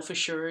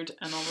self-assured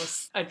and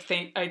almost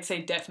I'd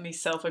say definitely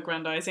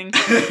self-aggrandizing,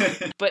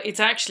 but it's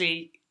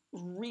actually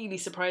really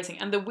surprising.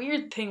 And the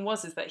weird thing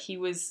is that he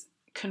was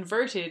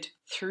converted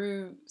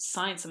through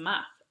science and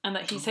math, and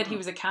that he said he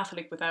was a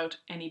Catholic without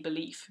any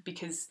belief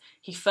because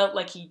he felt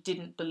like he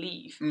didn't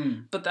believe,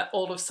 but that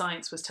all of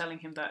science was telling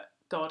him that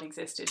God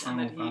existed and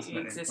that he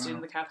existed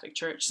in the Catholic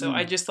Church. So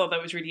I just thought that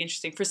was really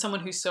interesting for someone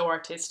who's so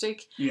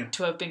artistic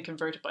to have been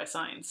converted by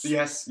science.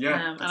 Yes,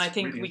 yeah. And I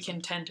think we can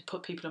tend to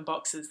put people in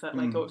boxes that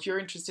like, if you're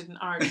interested in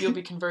art, you'll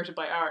be converted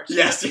by art.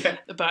 Yes, yeah.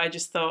 But I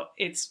just thought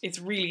it's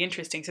really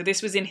interesting. So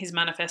this was in his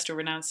manifesto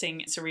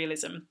renouncing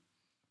surrealism.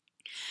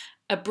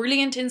 A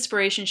brilliant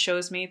inspiration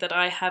shows me that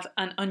I have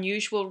an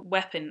unusual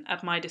weapon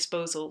at my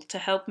disposal to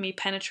help me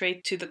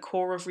penetrate to the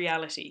core of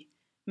reality,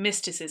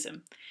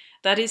 mysticism.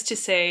 That is to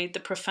say, the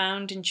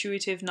profound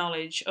intuitive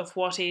knowledge of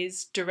what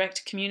is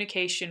direct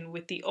communication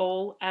with the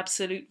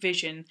all-absolute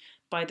vision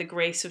by the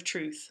grace of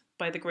truth,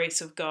 by the grace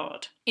of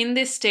God. In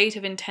this state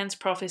of intense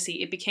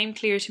prophecy, it became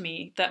clear to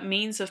me that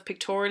means of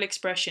pictorial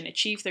expression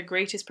achieved their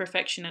greatest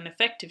perfection and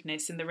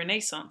effectiveness in the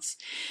Renaissance,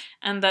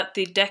 and that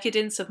the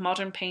decadence of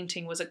modern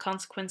painting was a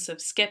consequence of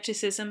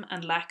skepticism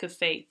and lack of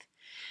faith,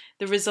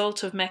 the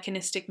result of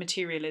mechanistic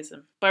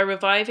materialism. By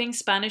reviving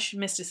Spanish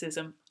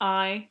mysticism,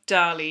 I,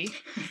 Dali,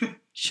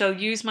 shall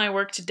use my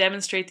work to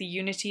demonstrate the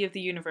unity of the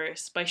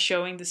universe by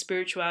showing the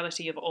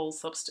spirituality of all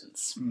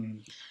substance.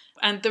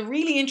 And the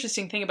really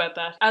interesting thing about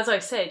that, as I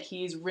said,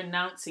 he is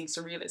renouncing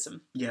surrealism.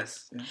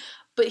 Yes. Yeah.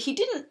 But he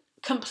didn't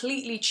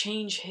completely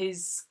change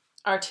his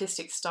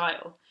artistic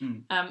style.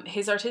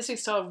 His artistic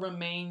style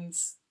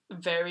remains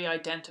very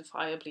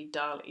identifiably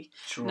Dali.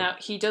 Sure. Now,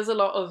 he does a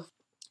lot of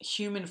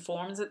human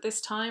forms at this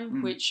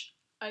time, which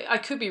I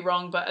could be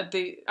wrong, but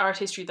the art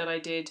history that I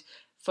did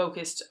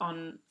focused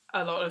on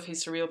a lot of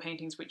his surreal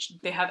paintings, which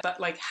they have that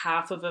like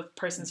half of a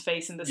person's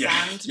face in the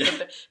sand,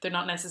 but they're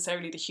not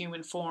necessarily the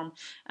human form.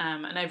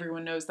 And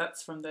everyone knows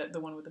that's from the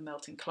one with the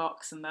melting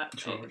clocks, and that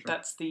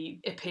that's the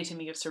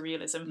epitome of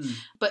surrealism.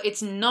 But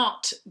it's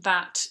not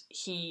that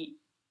he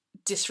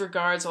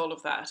disregards all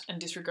of that and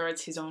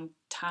disregards his own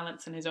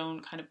talents and his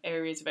own kind of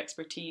areas of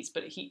expertise,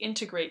 but he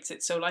integrates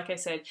it. So like I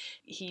said,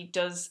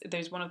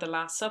 there's one of the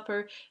Last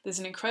Supper, there's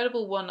an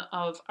incredible one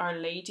of Our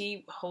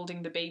Lady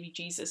holding the baby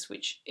Jesus,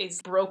 which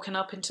is broken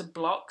up into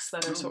blocks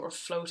that are sort of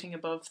floating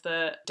above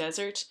the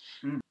desert.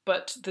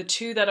 But the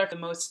two that are the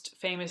most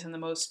famous and the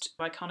most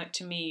iconic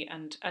to me,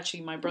 and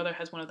actually my brother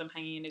has one of them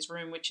hanging in his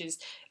room, which is,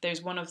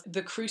 there's one of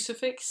the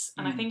crucifix,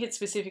 and I think it's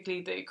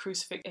specifically the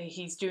crucifix,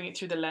 he's doing it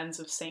through the lens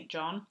of St.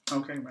 John.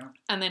 Okay, wow.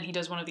 And then he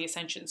does one of the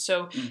Ascensions.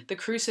 So the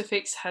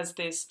crucifix has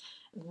this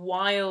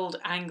wild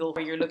angle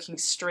where you're looking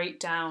straight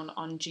down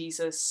on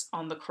Jesus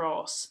on the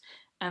cross,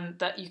 and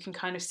that you can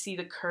kind of see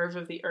the curve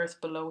of the earth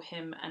below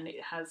him, and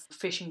it has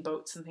fishing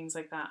boats and things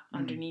like that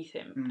underneath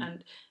him.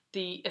 And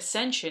the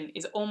ascension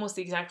is almost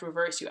the exact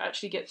reverse. You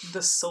actually get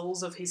the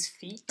soles of his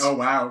feet. Oh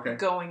wow, okay.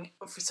 Going,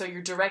 so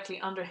you're directly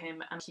under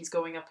him and he's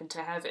going up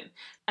into heaven.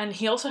 And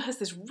he also has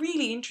this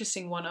really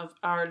interesting one of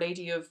Our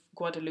Lady of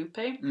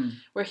Guadalupe,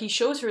 where he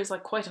shows her as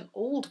like quite an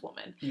old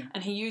woman,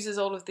 and he uses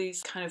all of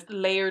these kind of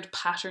layered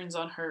patterns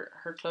on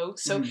her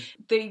clothes. So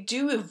they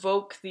do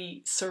evoke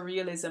the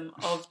surrealism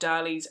of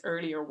Dali's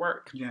earlier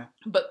work,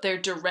 but they're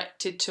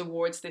directed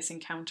towards this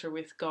encounter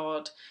with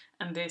God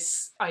and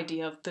this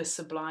idea of the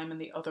sublime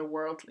and the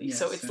otherworldly.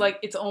 So it's like,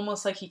 it's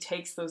almost like he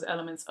takes those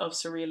elements of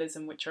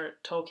surrealism, which are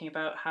talking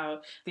about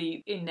how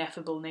the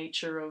ineffable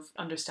nature of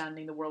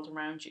understanding the world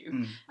around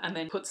you, and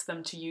then puts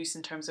them to use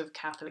in terms of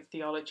Catholic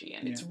theology.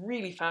 And it's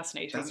really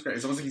fascinating. That's great.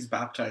 It's almost like he's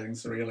baptizing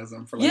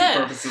surrealism for like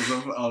purposes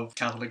of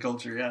Catholic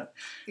culture.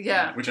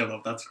 Which I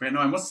love. That's great. No,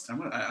 I'm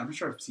not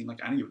sure I've seen like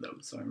any of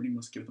those, so I really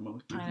must give them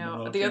a I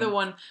know. The other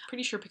one,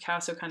 pretty sure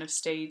Picasso kind of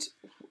stayed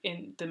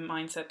in the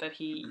mindset that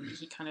he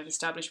kind of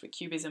established with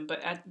Cubism.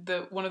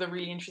 But one of the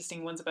really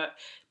interesting ones about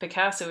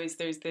Picasso is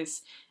there's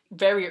this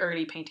very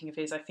early painting of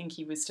his. I think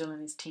he was still in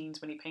his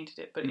teens when he painted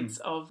it, but it's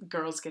of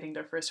girls getting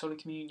their first Holy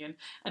Communion,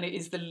 and it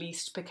is the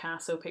least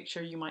Picasso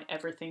picture you might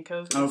ever think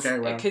of. Okay,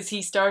 wow. Because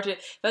he started,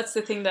 that's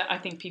the thing that I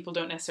think people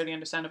don't necessarily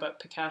understand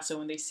about Picasso.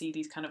 When they see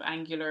these kind of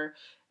angular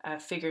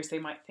figures, they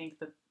might think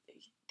that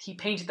he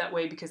painted that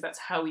way because that's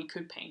how he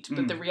could paint.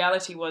 But the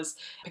reality was,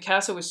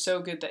 Picasso was so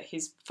good that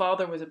his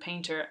father was a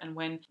painter, and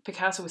when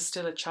Picasso was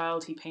still a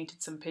child, he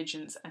painted some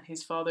pigeons, and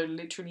his father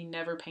literally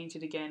never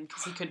painted again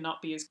because he could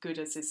not be as good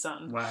as his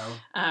son.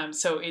 Wow.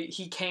 So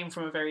he came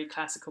from a very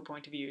classical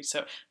point of view.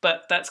 So,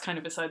 but that's kind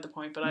of beside the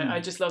point. But I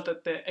just love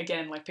that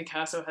again, like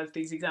Picasso has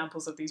these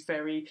examples of these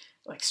very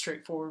like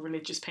straightforward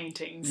religious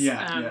paintings.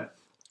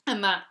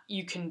 And that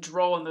you can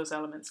draw on those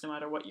elements no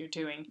matter what you're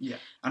doing. Yeah.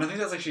 And I think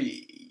that's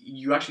actually,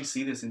 you actually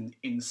see this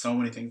in so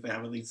many things. They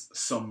have at least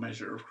some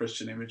measure of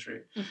Christian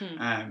imagery.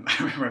 I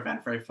remember I found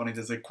it very funny.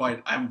 There's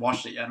I haven't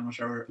watched it yet, I'm not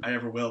sure I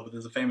ever will, but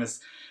there's a famous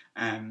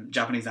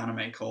Japanese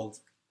anime called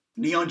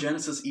Neon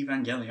Genesis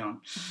Evangelion.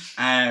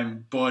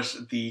 But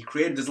the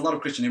creator, there's a lot of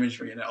Christian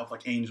imagery in it of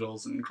like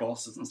angels and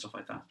crosses and stuff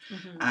like that.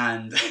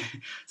 And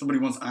somebody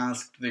once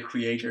asked the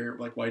creator,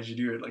 like, why did you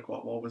do it? Like,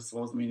 what was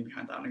the meaning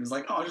behind that? And he was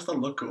like, oh, I just thought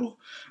it looked cool.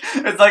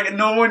 It's like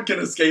no one can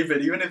escape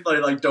it, even if they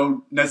like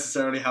don't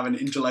necessarily have an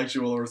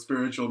intellectual or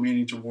spiritual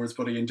meaning towards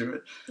putting into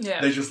it.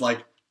 They just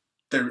like,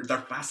 they're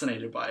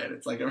fascinated by it.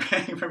 It's like,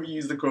 I remember you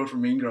used the quote from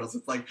Mean Girls.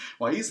 It's like,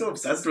 why are you so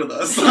obsessed with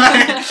us?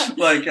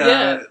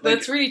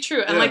 That's really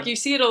true. And like you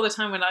see it all the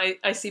time when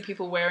I see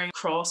people wearing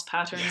cross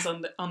patterns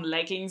on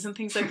leggings and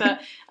things like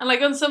that. And like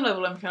on some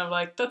level, I'm kind of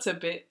like, that's a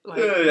bit like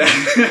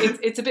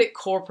it's a bit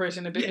corporate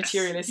and a bit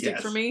materialistic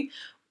for me.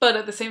 But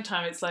at the same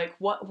time, it's like,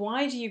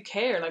 why do you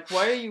care? Like,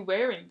 why are you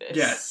wearing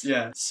this?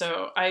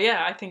 So,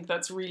 I think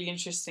that's really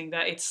interesting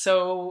that it's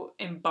so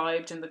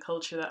imbibed in the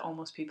culture that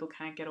almost people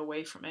can't get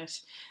away from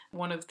it.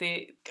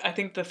 I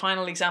think the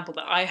final example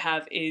that I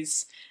have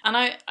is, and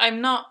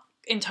I'm not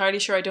entirely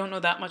sure, I don't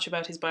know that much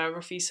about his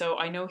biography, so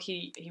I know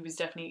he was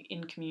definitely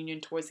in communion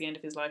towards the end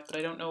of his life, but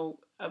I don't know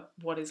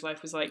what his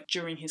life was like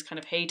during his kind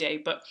of heyday.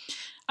 But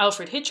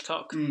Alfred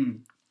Hitchcock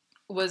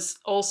was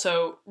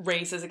also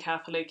raised as a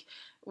Catholic,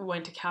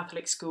 went to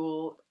Catholic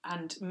school,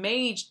 and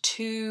made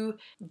two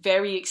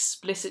very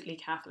explicitly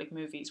Catholic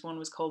movies. One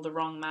was called The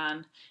Wrong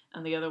Man,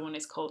 and the other one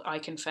is called I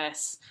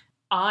Confess.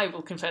 I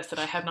will confess that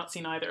I have not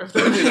seen either of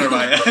them. Neither have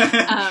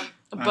I.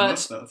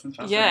 But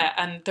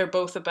and they're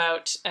both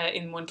about,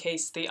 in one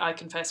case, the I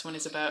Confess one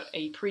is about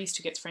a priest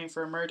who gets framed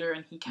for a murder,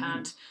 and he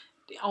can't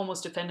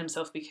almost defend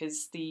himself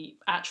because the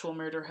actual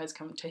murder has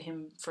come to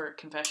him for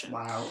confession.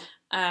 Wow.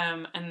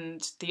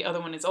 And the other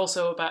one is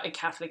also about a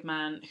Catholic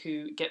man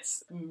who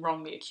gets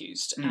wrongly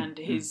accused, and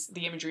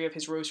the imagery of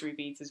his rosary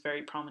beads is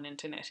very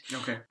prominent in it.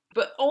 Okay.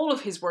 But all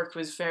of his work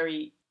was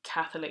very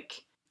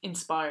Catholic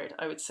inspired,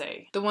 I would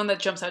say. The one that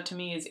jumps out to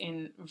me is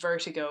in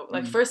Vertigo.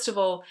 Like, first of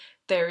all,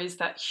 there is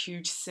that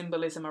huge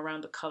symbolism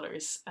around the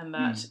colours, and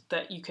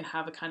that you can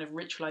have a kind of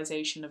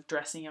ritualization of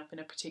dressing up in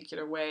a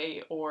particular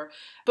way,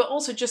 but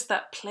also just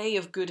that play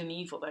of good and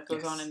evil that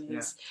goes on in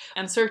his,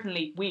 and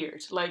certainly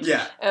weird. Like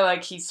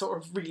he's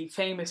sort of really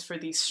famous for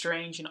these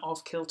strange and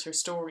off-kilter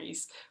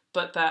stories,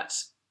 but that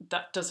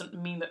doesn't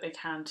mean that they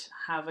can't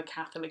have a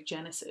Catholic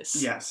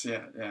genesis. Yes,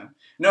 yeah.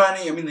 No,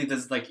 I mean,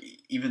 there's like,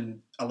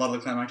 even a lot of the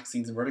climactic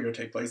scenes in Vertigo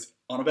take place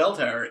on a bell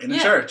tower in a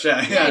church.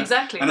 Yeah,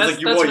 exactly. And that's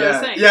it's like, what I was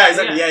saying. Yeah,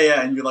 exactly.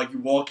 Yeah. And you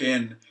walk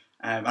in.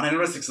 And I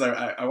noticed it because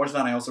I watched that,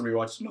 and I also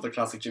rewatched another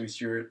classic, Jimmy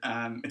Stewart,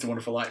 It's a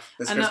Wonderful Life,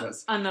 this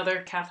Christmas.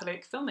 Another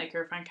Catholic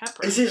filmmaker, Frank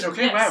Capra. Is it?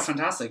 Okay, yes. Wow,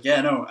 fantastic.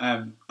 Yeah, no.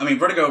 I mean,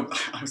 Vertigo,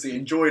 obviously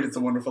enjoyed It's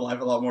a Wonderful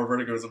Life a lot more.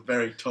 Vertigo is a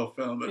very tough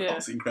film, but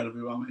obviously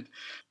incredibly well made.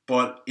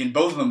 But in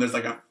both of them, there's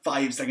like a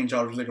 5-second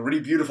shot of like a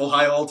really beautiful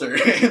high altar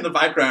in the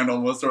background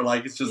almost, or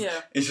like it's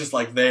just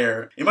like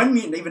there. It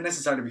mightn't even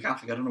necessarily be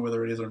Catholic. I don't know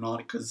whether it is or not,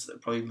 because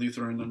probably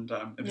Lutheran and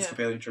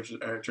Episcopalian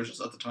churches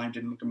at the time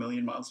didn't look a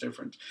million miles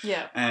different.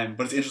 Yeah.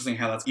 But it's interesting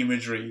how that's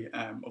imagery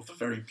of the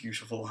very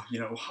beautiful,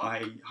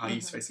 high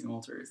east-facing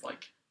altar is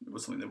like. It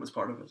was something that was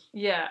part of it.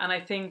 Yeah, and I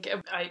think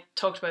I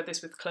talked about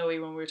this with Chloe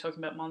when we were talking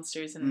about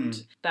monsters,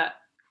 and that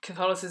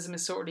Catholicism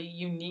is sort of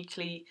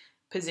uniquely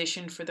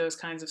positioned for those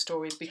kinds of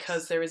stories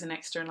because there is an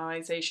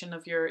externalization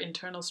of your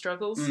internal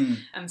struggles.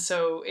 And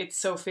so it's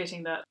so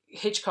fitting that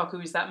Hitchcock, who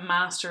is that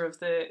master of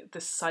the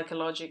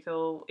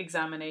psychological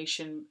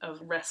examination of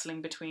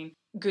wrestling between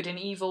good and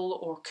evil,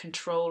 or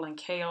control and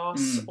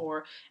chaos,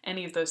 or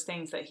any of those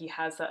things, that he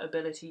has that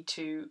ability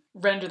to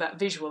render that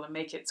visual and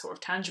make it sort of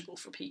tangible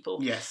for people.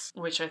 Yes.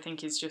 Which I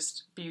think is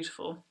just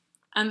beautiful.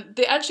 And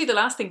the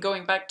last thing,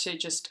 going back to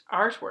just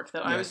artwork,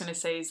 that I was going to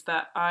say is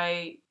that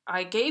I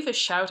gave a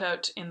shout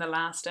out in the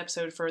last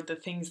episode for the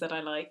things that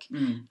I like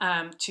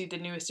to the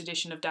newest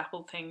edition of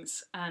Dappled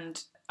Things.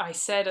 And I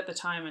said at the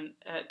time, and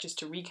just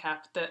to recap,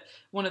 that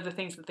one of the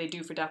things that they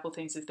do for Dappled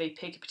Things is they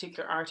pick a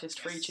particular artist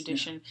for each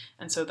edition.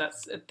 And so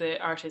that's the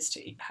artist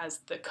has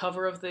the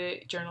cover of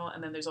the journal,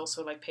 and then there's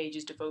also like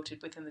pages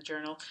devoted within the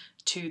journal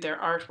to their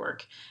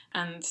artwork.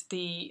 And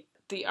the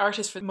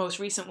artist for the most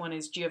recent one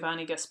is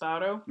Giovanni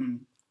Gasparo,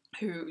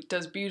 who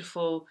does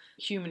beautiful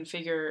human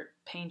figure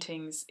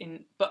paintings,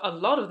 but a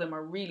lot of them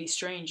are really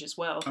strange as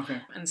well. Okay.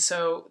 And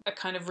so a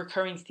kind of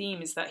recurring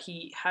theme is that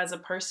he has a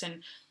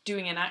person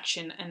doing an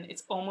action, and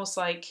it's almost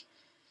like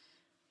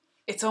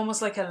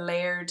a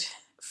layered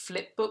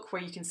flip book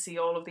where you can see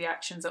all of the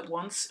actions at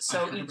once.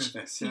 So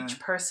each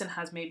person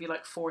has maybe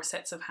like 4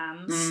 sets of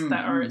hands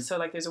that are, so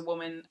like there's a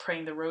woman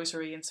praying the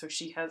rosary, and so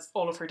she has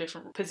all of her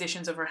different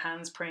positions of her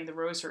hands praying the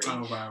rosary.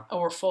 Oh, wow.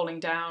 Or falling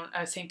down,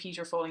 St.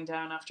 Peter falling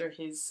down after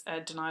his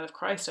denial of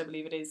Christ, I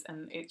believe it is,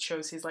 and it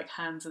shows his like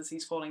hands as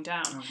he's falling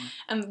down. Oh, wow.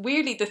 And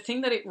weirdly, the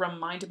thing that it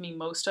reminded me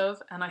most of,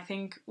 and I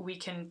think we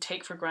can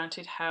take for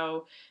granted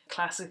how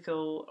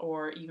classical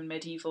or even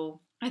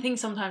medieval, I think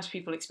sometimes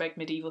people expect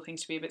medieval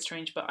things to be a bit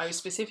strange, but I was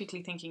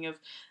specifically thinking of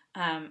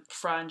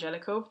Fra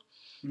Angelico,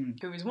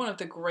 who is one of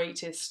the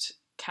greatest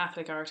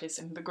Catholic artists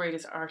and the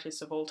greatest artists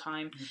of all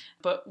time.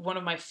 But one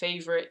of my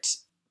favourite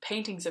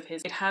paintings of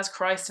his, it has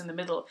Christ in the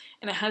middle,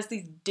 and it has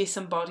these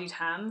disembodied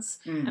hands,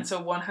 and so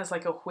one has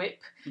like a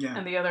whip,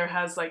 and the other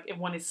has like,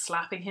 one is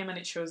slapping him, and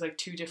it shows like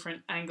 2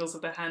 different angles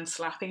of the hand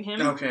slapping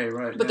him. Okay,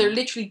 right. But they're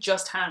literally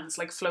just hands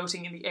like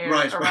floating in the air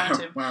around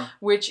him,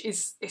 which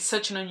is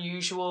such an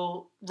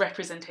unusual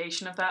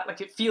representation of that.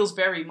 Like, it feels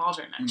very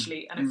modern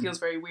actually, and it feels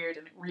very weird,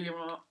 and it really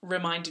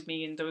reminded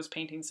me in those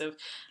paintings of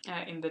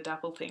in the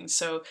Dappled Things.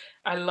 So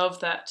I love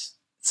that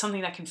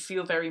something that can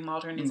feel very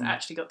modern is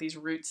actually got these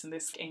roots in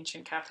this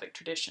ancient Catholic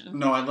tradition.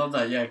 No, I love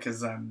that, yeah,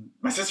 because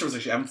my sister was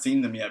actually, I haven't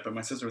seen them yet, but my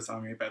sister was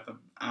telling me about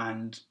them,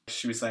 and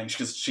she was saying,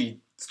 because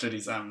she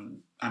studies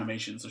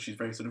animation, so she's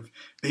very sort of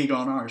big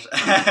on art,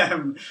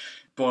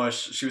 but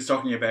she was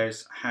talking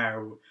about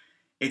how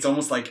it's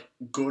almost like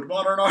good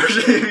modern art,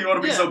 if you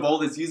want to be so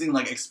bold. It's using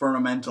like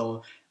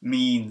experimental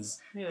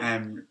means,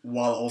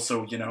 while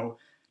also,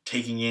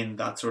 taking in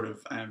that sort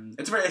of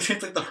it's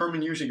like the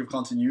hermeneutic of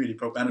continuity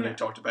Pope Benedict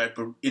talked about,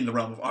 but in the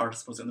realm of art, I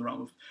suppose, in the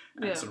realm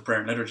of sort of prayer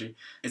and liturgy.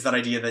 It's that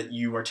idea that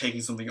you are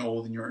taking something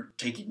old and you're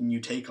taking a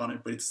new take on it,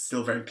 but it's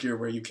still very clear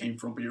where you came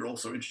from, but you're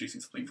also introducing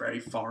something very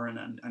foreign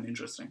and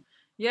interesting.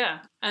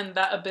 Yeah, and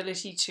that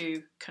ability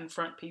to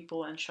confront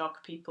people and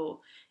shock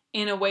people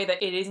in a way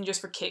that it isn't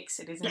just for kicks,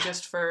 it isn't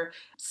just for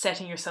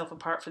setting yourself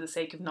apart for the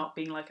sake of not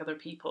being like other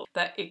people,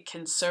 that it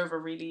can serve a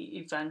really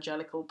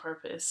evangelical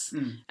purpose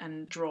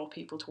and draw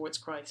people towards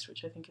Christ,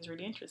 which I think is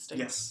really interesting.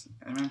 Yes,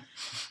 amen.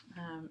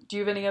 Do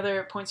you have any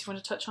other points you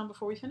want to touch on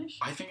before we finish?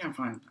 I think I'm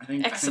fine.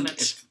 Excellent.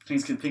 I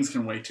think things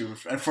can wait to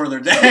a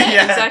further day.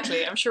 Yeah,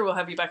 exactly. I'm sure we'll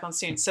have you back on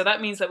soon. So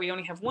that means that we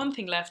only have one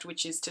thing left,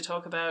 which is to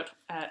talk about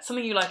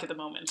something you like at the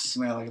moment.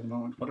 Something I like at the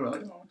moment. What do I like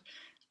at the moment?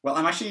 Well,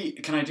 I'm actually...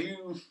 Can I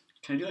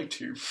do like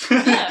 2?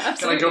 Yeah, absolutely.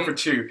 Can I go for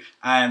 2?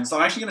 So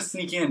I'm actually going to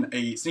sneak in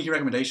a sneaky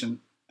recommendation,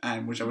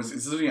 which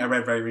it's something I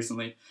read very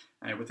recently,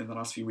 within the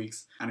last few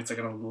weeks, and it's like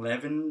an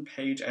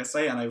 11-page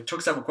essay, and I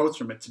took several quotes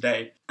from it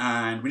today,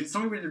 and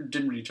something we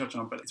didn't really touch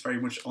on, but it's very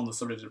much on the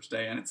subject of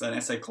today, and it's an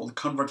essay called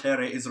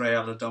Convertere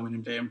Israel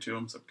Dominum Deum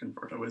Tuum, so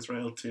convert, O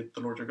Israel, to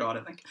the Lord your God,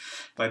 I think,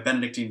 by a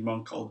Benedictine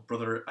monk called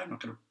Brother, I'm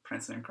not going to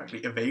pronounce the name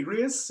correctly,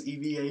 Evagrius,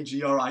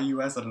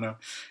 Evagrius, I don't know,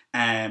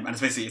 and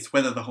it's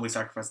whether the Holy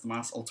Sacrifice of the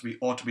Mass ought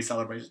to be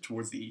celebrated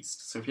towards the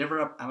East. So if you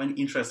ever have any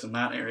interest in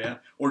that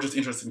area, or just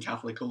interest in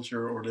Catholic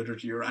culture or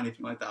liturgy or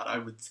anything like that,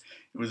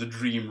 it was a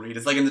dream read.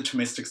 It's like in the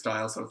Thomistic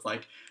style, so it's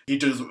like he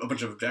does a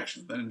bunch of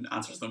objections and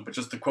answers them, but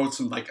just the quotes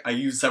from, like, I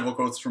use several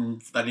quotes from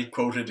that he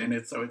quoted in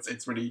it, so it's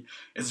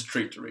a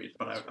treat to read,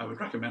 but I would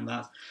recommend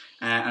that.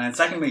 And then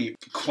secondly,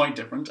 quite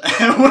different,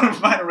 one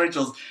of mine and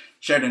Rachel's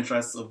shared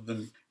interests, other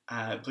than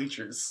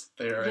Bleachers.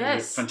 They are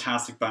Yes. a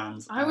fantastic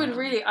band. I would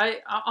really,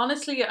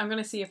 honestly, I'm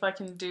going to see if I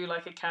can do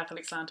like a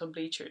Catholic slant on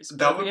Bleachers.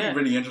 That would be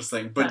really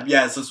interesting. But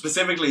yeah, so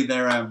specifically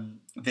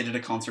they did a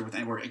concert with,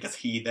 or I guess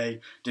they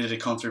did a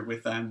concert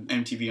with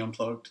MTV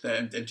Unplugged, the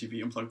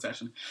MTV Unplugged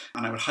session.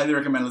 And I would highly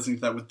recommend listening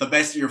to that with the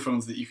best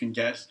earphones that you can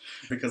get,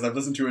 because I've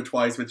listened to it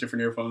twice with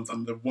different earphones,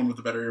 and the one with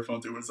the better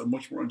earphones, it was a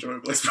much more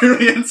enjoyable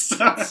experience.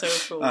 That's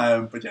so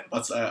cool. But yeah,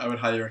 I would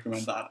highly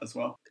recommend that as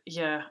well.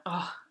 Yeah.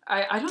 Oh,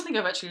 I don't think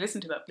I've actually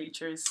listened to that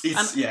Bleachers.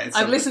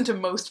 I've listened to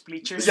most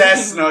Bleachers.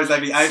 Yes, no,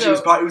 exactly. Actually,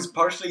 it was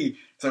partially.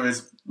 So it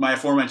was my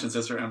aforementioned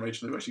sister and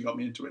Rachel who actually got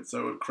me into it.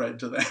 So cred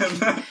to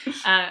them.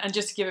 And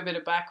just to give a bit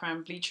of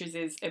background, Bleachers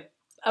is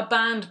a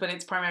band, but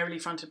it's primarily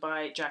fronted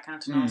by Jack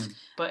Antonoff.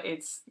 But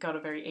it's got a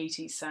very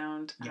 80s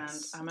sound,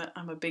 yes. And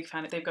I'm a big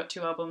fan. They've got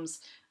 2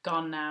 albums,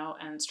 Gone Now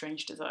and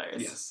Strange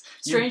Desires. Yes.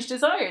 Strange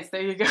Desires,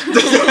 there you go.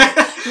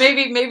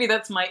 maybe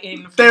that's my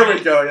in. There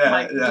we go,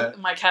 yeah.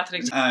 My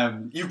Catholic.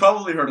 You've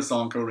probably heard a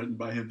song co-written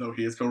by him, though.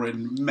 He has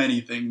co-written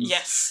many things.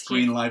 Yes.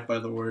 Green Light by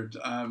The Word.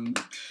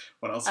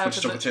 What else?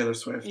 Switched Up with Taylor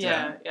Swift.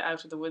 Yeah,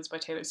 Out of the Woods by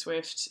Taylor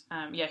Swift.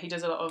 He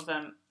does a lot of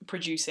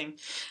producing.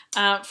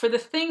 For the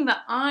thing that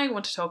I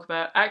want to talk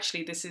about,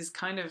 actually, this is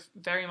kind of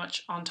very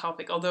much on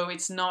topic, although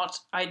it's not.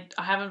 I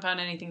haven't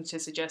found anything to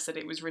suggest that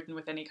it was written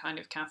with any kind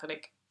of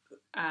Catholic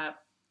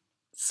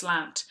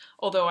slant,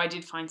 although I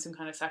did find some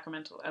kind of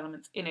sacramental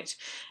elements in it.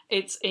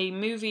 It's a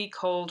movie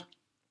called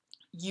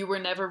You Were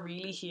Never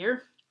Really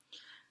Here.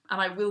 And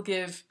I will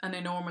give an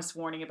enormous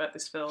warning about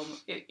this film.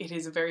 It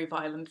is a very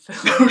violent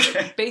film.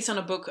 Okay. Based on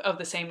a book of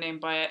the same name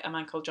by a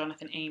man called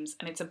Jonathan Ames.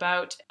 And it's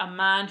about a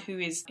man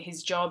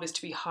his job is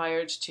to be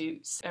hired to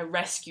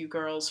rescue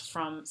girls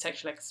from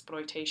sexual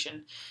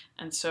exploitation.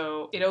 And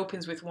so it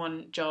opens with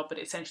one job, but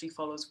it essentially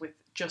follows with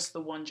just the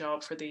one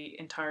job for the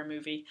entire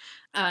movie.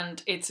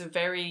 And it's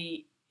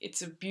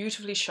a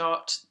beautifully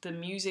shot. The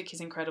music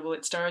is incredible.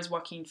 It stars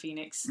Joaquin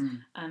Phoenix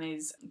and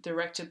is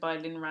directed by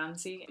Lynn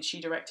Ramsey. She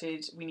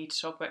directed We Need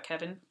to Talk About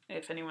Kevin,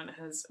 if anyone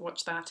has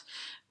watched that.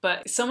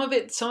 But some of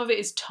it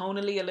is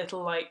tonally a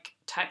little like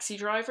Taxi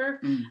Driver,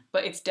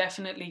 but it's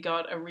definitely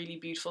got a really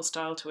beautiful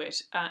style to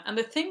it. And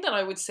the thing that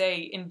I would say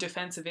in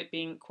defense of it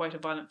being quite a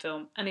violent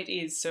film, and it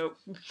is, so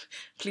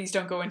please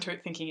don't go into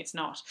it thinking it's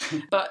not,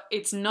 but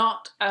it's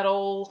not at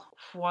all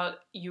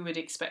what you would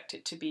expect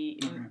it to be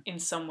in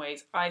some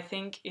ways. I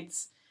think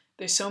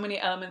there's so many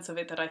elements of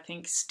it that I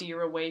think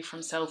steer away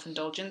from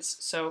self-indulgence.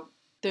 So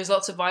there's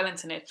lots of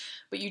violence in it,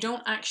 but you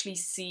don't actually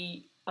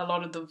see a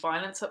lot of the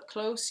violence up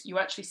close. You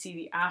actually see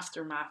the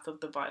aftermath of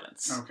the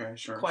violence. Okay,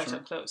 sure. Quite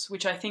up close,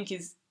 which I think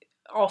is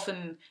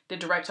often the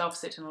direct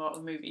opposite in a lot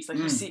of movies. Like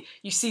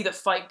you see the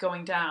fight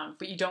going down,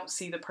 but you don't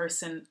see the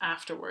person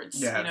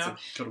afterwards. Yeah, you know?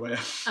 it's a good way.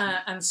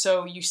 And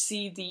so you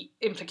see the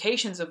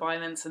implications of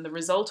violence and the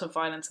result of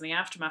violence and the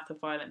aftermath of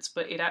violence,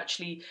 but it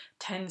actually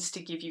tends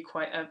to give you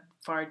quite a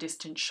far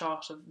distant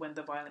shot of when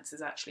the violence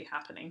is actually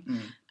happening.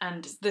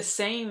 And the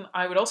same,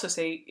 I would also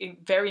say,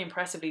 very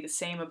impressively, the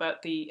same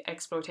about the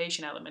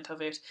exploitation element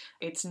of it.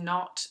 It's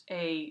not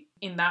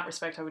in that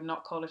respect, I would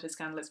not call it a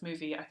scandalous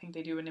movie. I think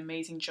they do an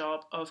amazing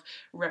job of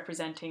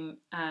representing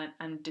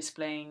and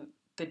displaying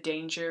the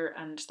danger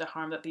and the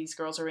harm that these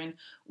girls are in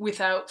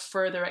without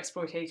further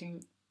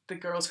exploiting the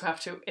girls who have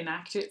to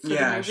enact it for the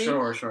movie.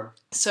 Yeah, sure.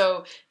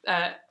 So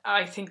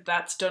I think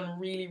that's done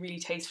really, really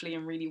tastefully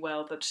and really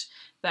well,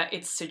 that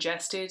it's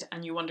suggested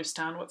and you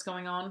understand what's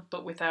going on,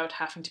 but without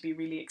having to be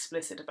really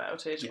explicit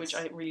about it, which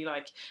I really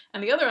like.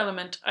 And the other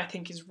element I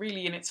think is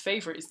really in its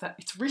favour is that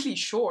it's really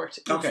short.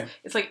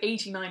 It's like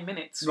 89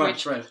 minutes,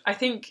 which I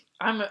think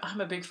I'm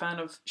a big fan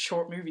of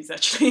short movies,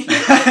 actually.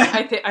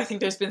 I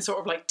think there's been sort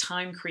of like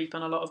time creep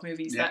on a lot of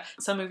movies. That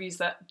some movies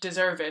that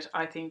deserve it,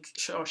 I think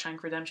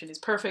Shawshank Redemption is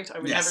perfect. I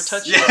would never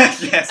touch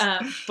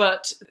it.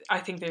 But I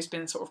think there's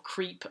been sort of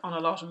creep on a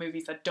lot of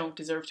movies that don't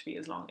deserve to be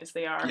as long as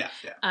they are.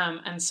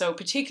 And so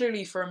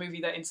particularly for a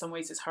movie that in some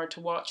ways is hard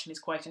to watch and is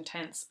quite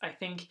intense, I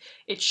think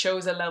it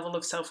shows a level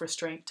of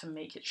self-restraint to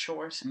make it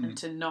short and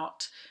to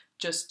not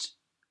just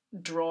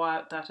draw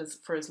out that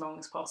for as long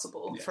as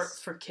possible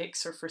for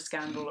kicks or for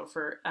scandal or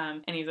for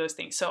any of those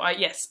things. So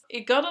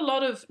it got a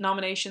lot of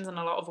nominations and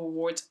a lot of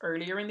awards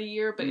earlier in the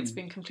year, but it's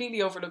been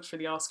completely overlooked for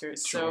the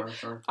Oscars.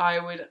 Sure. I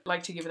would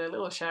like to give it a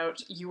little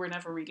shout. You Were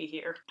Never Really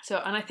Here.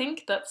 So, and I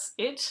think that's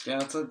it. Yeah,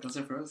 that's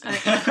it for us.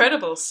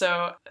 Incredible.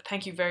 So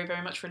thank you very,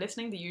 very much for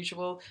listening. The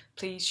usual,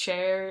 please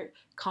share,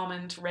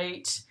 comment,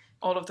 rate,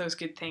 all of those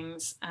good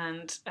things.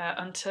 And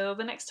until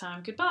the next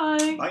time,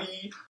 goodbye.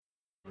 Bye.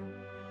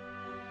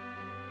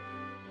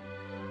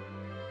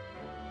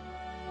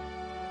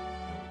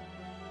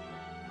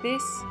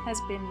 This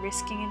has been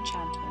Risking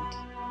Enchantment.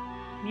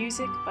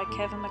 Music by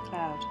Kevin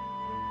MacLeod.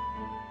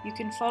 You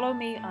can follow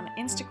me on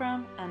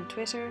Instagram and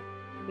Twitter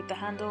with the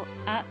handle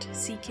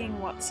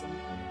 @SeekingWatson.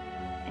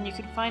 And you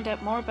can find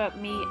out more about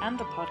me and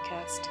the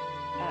podcast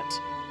at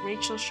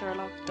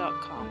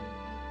rachelsherlock.com.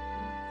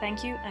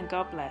 Thank you and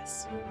God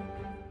bless.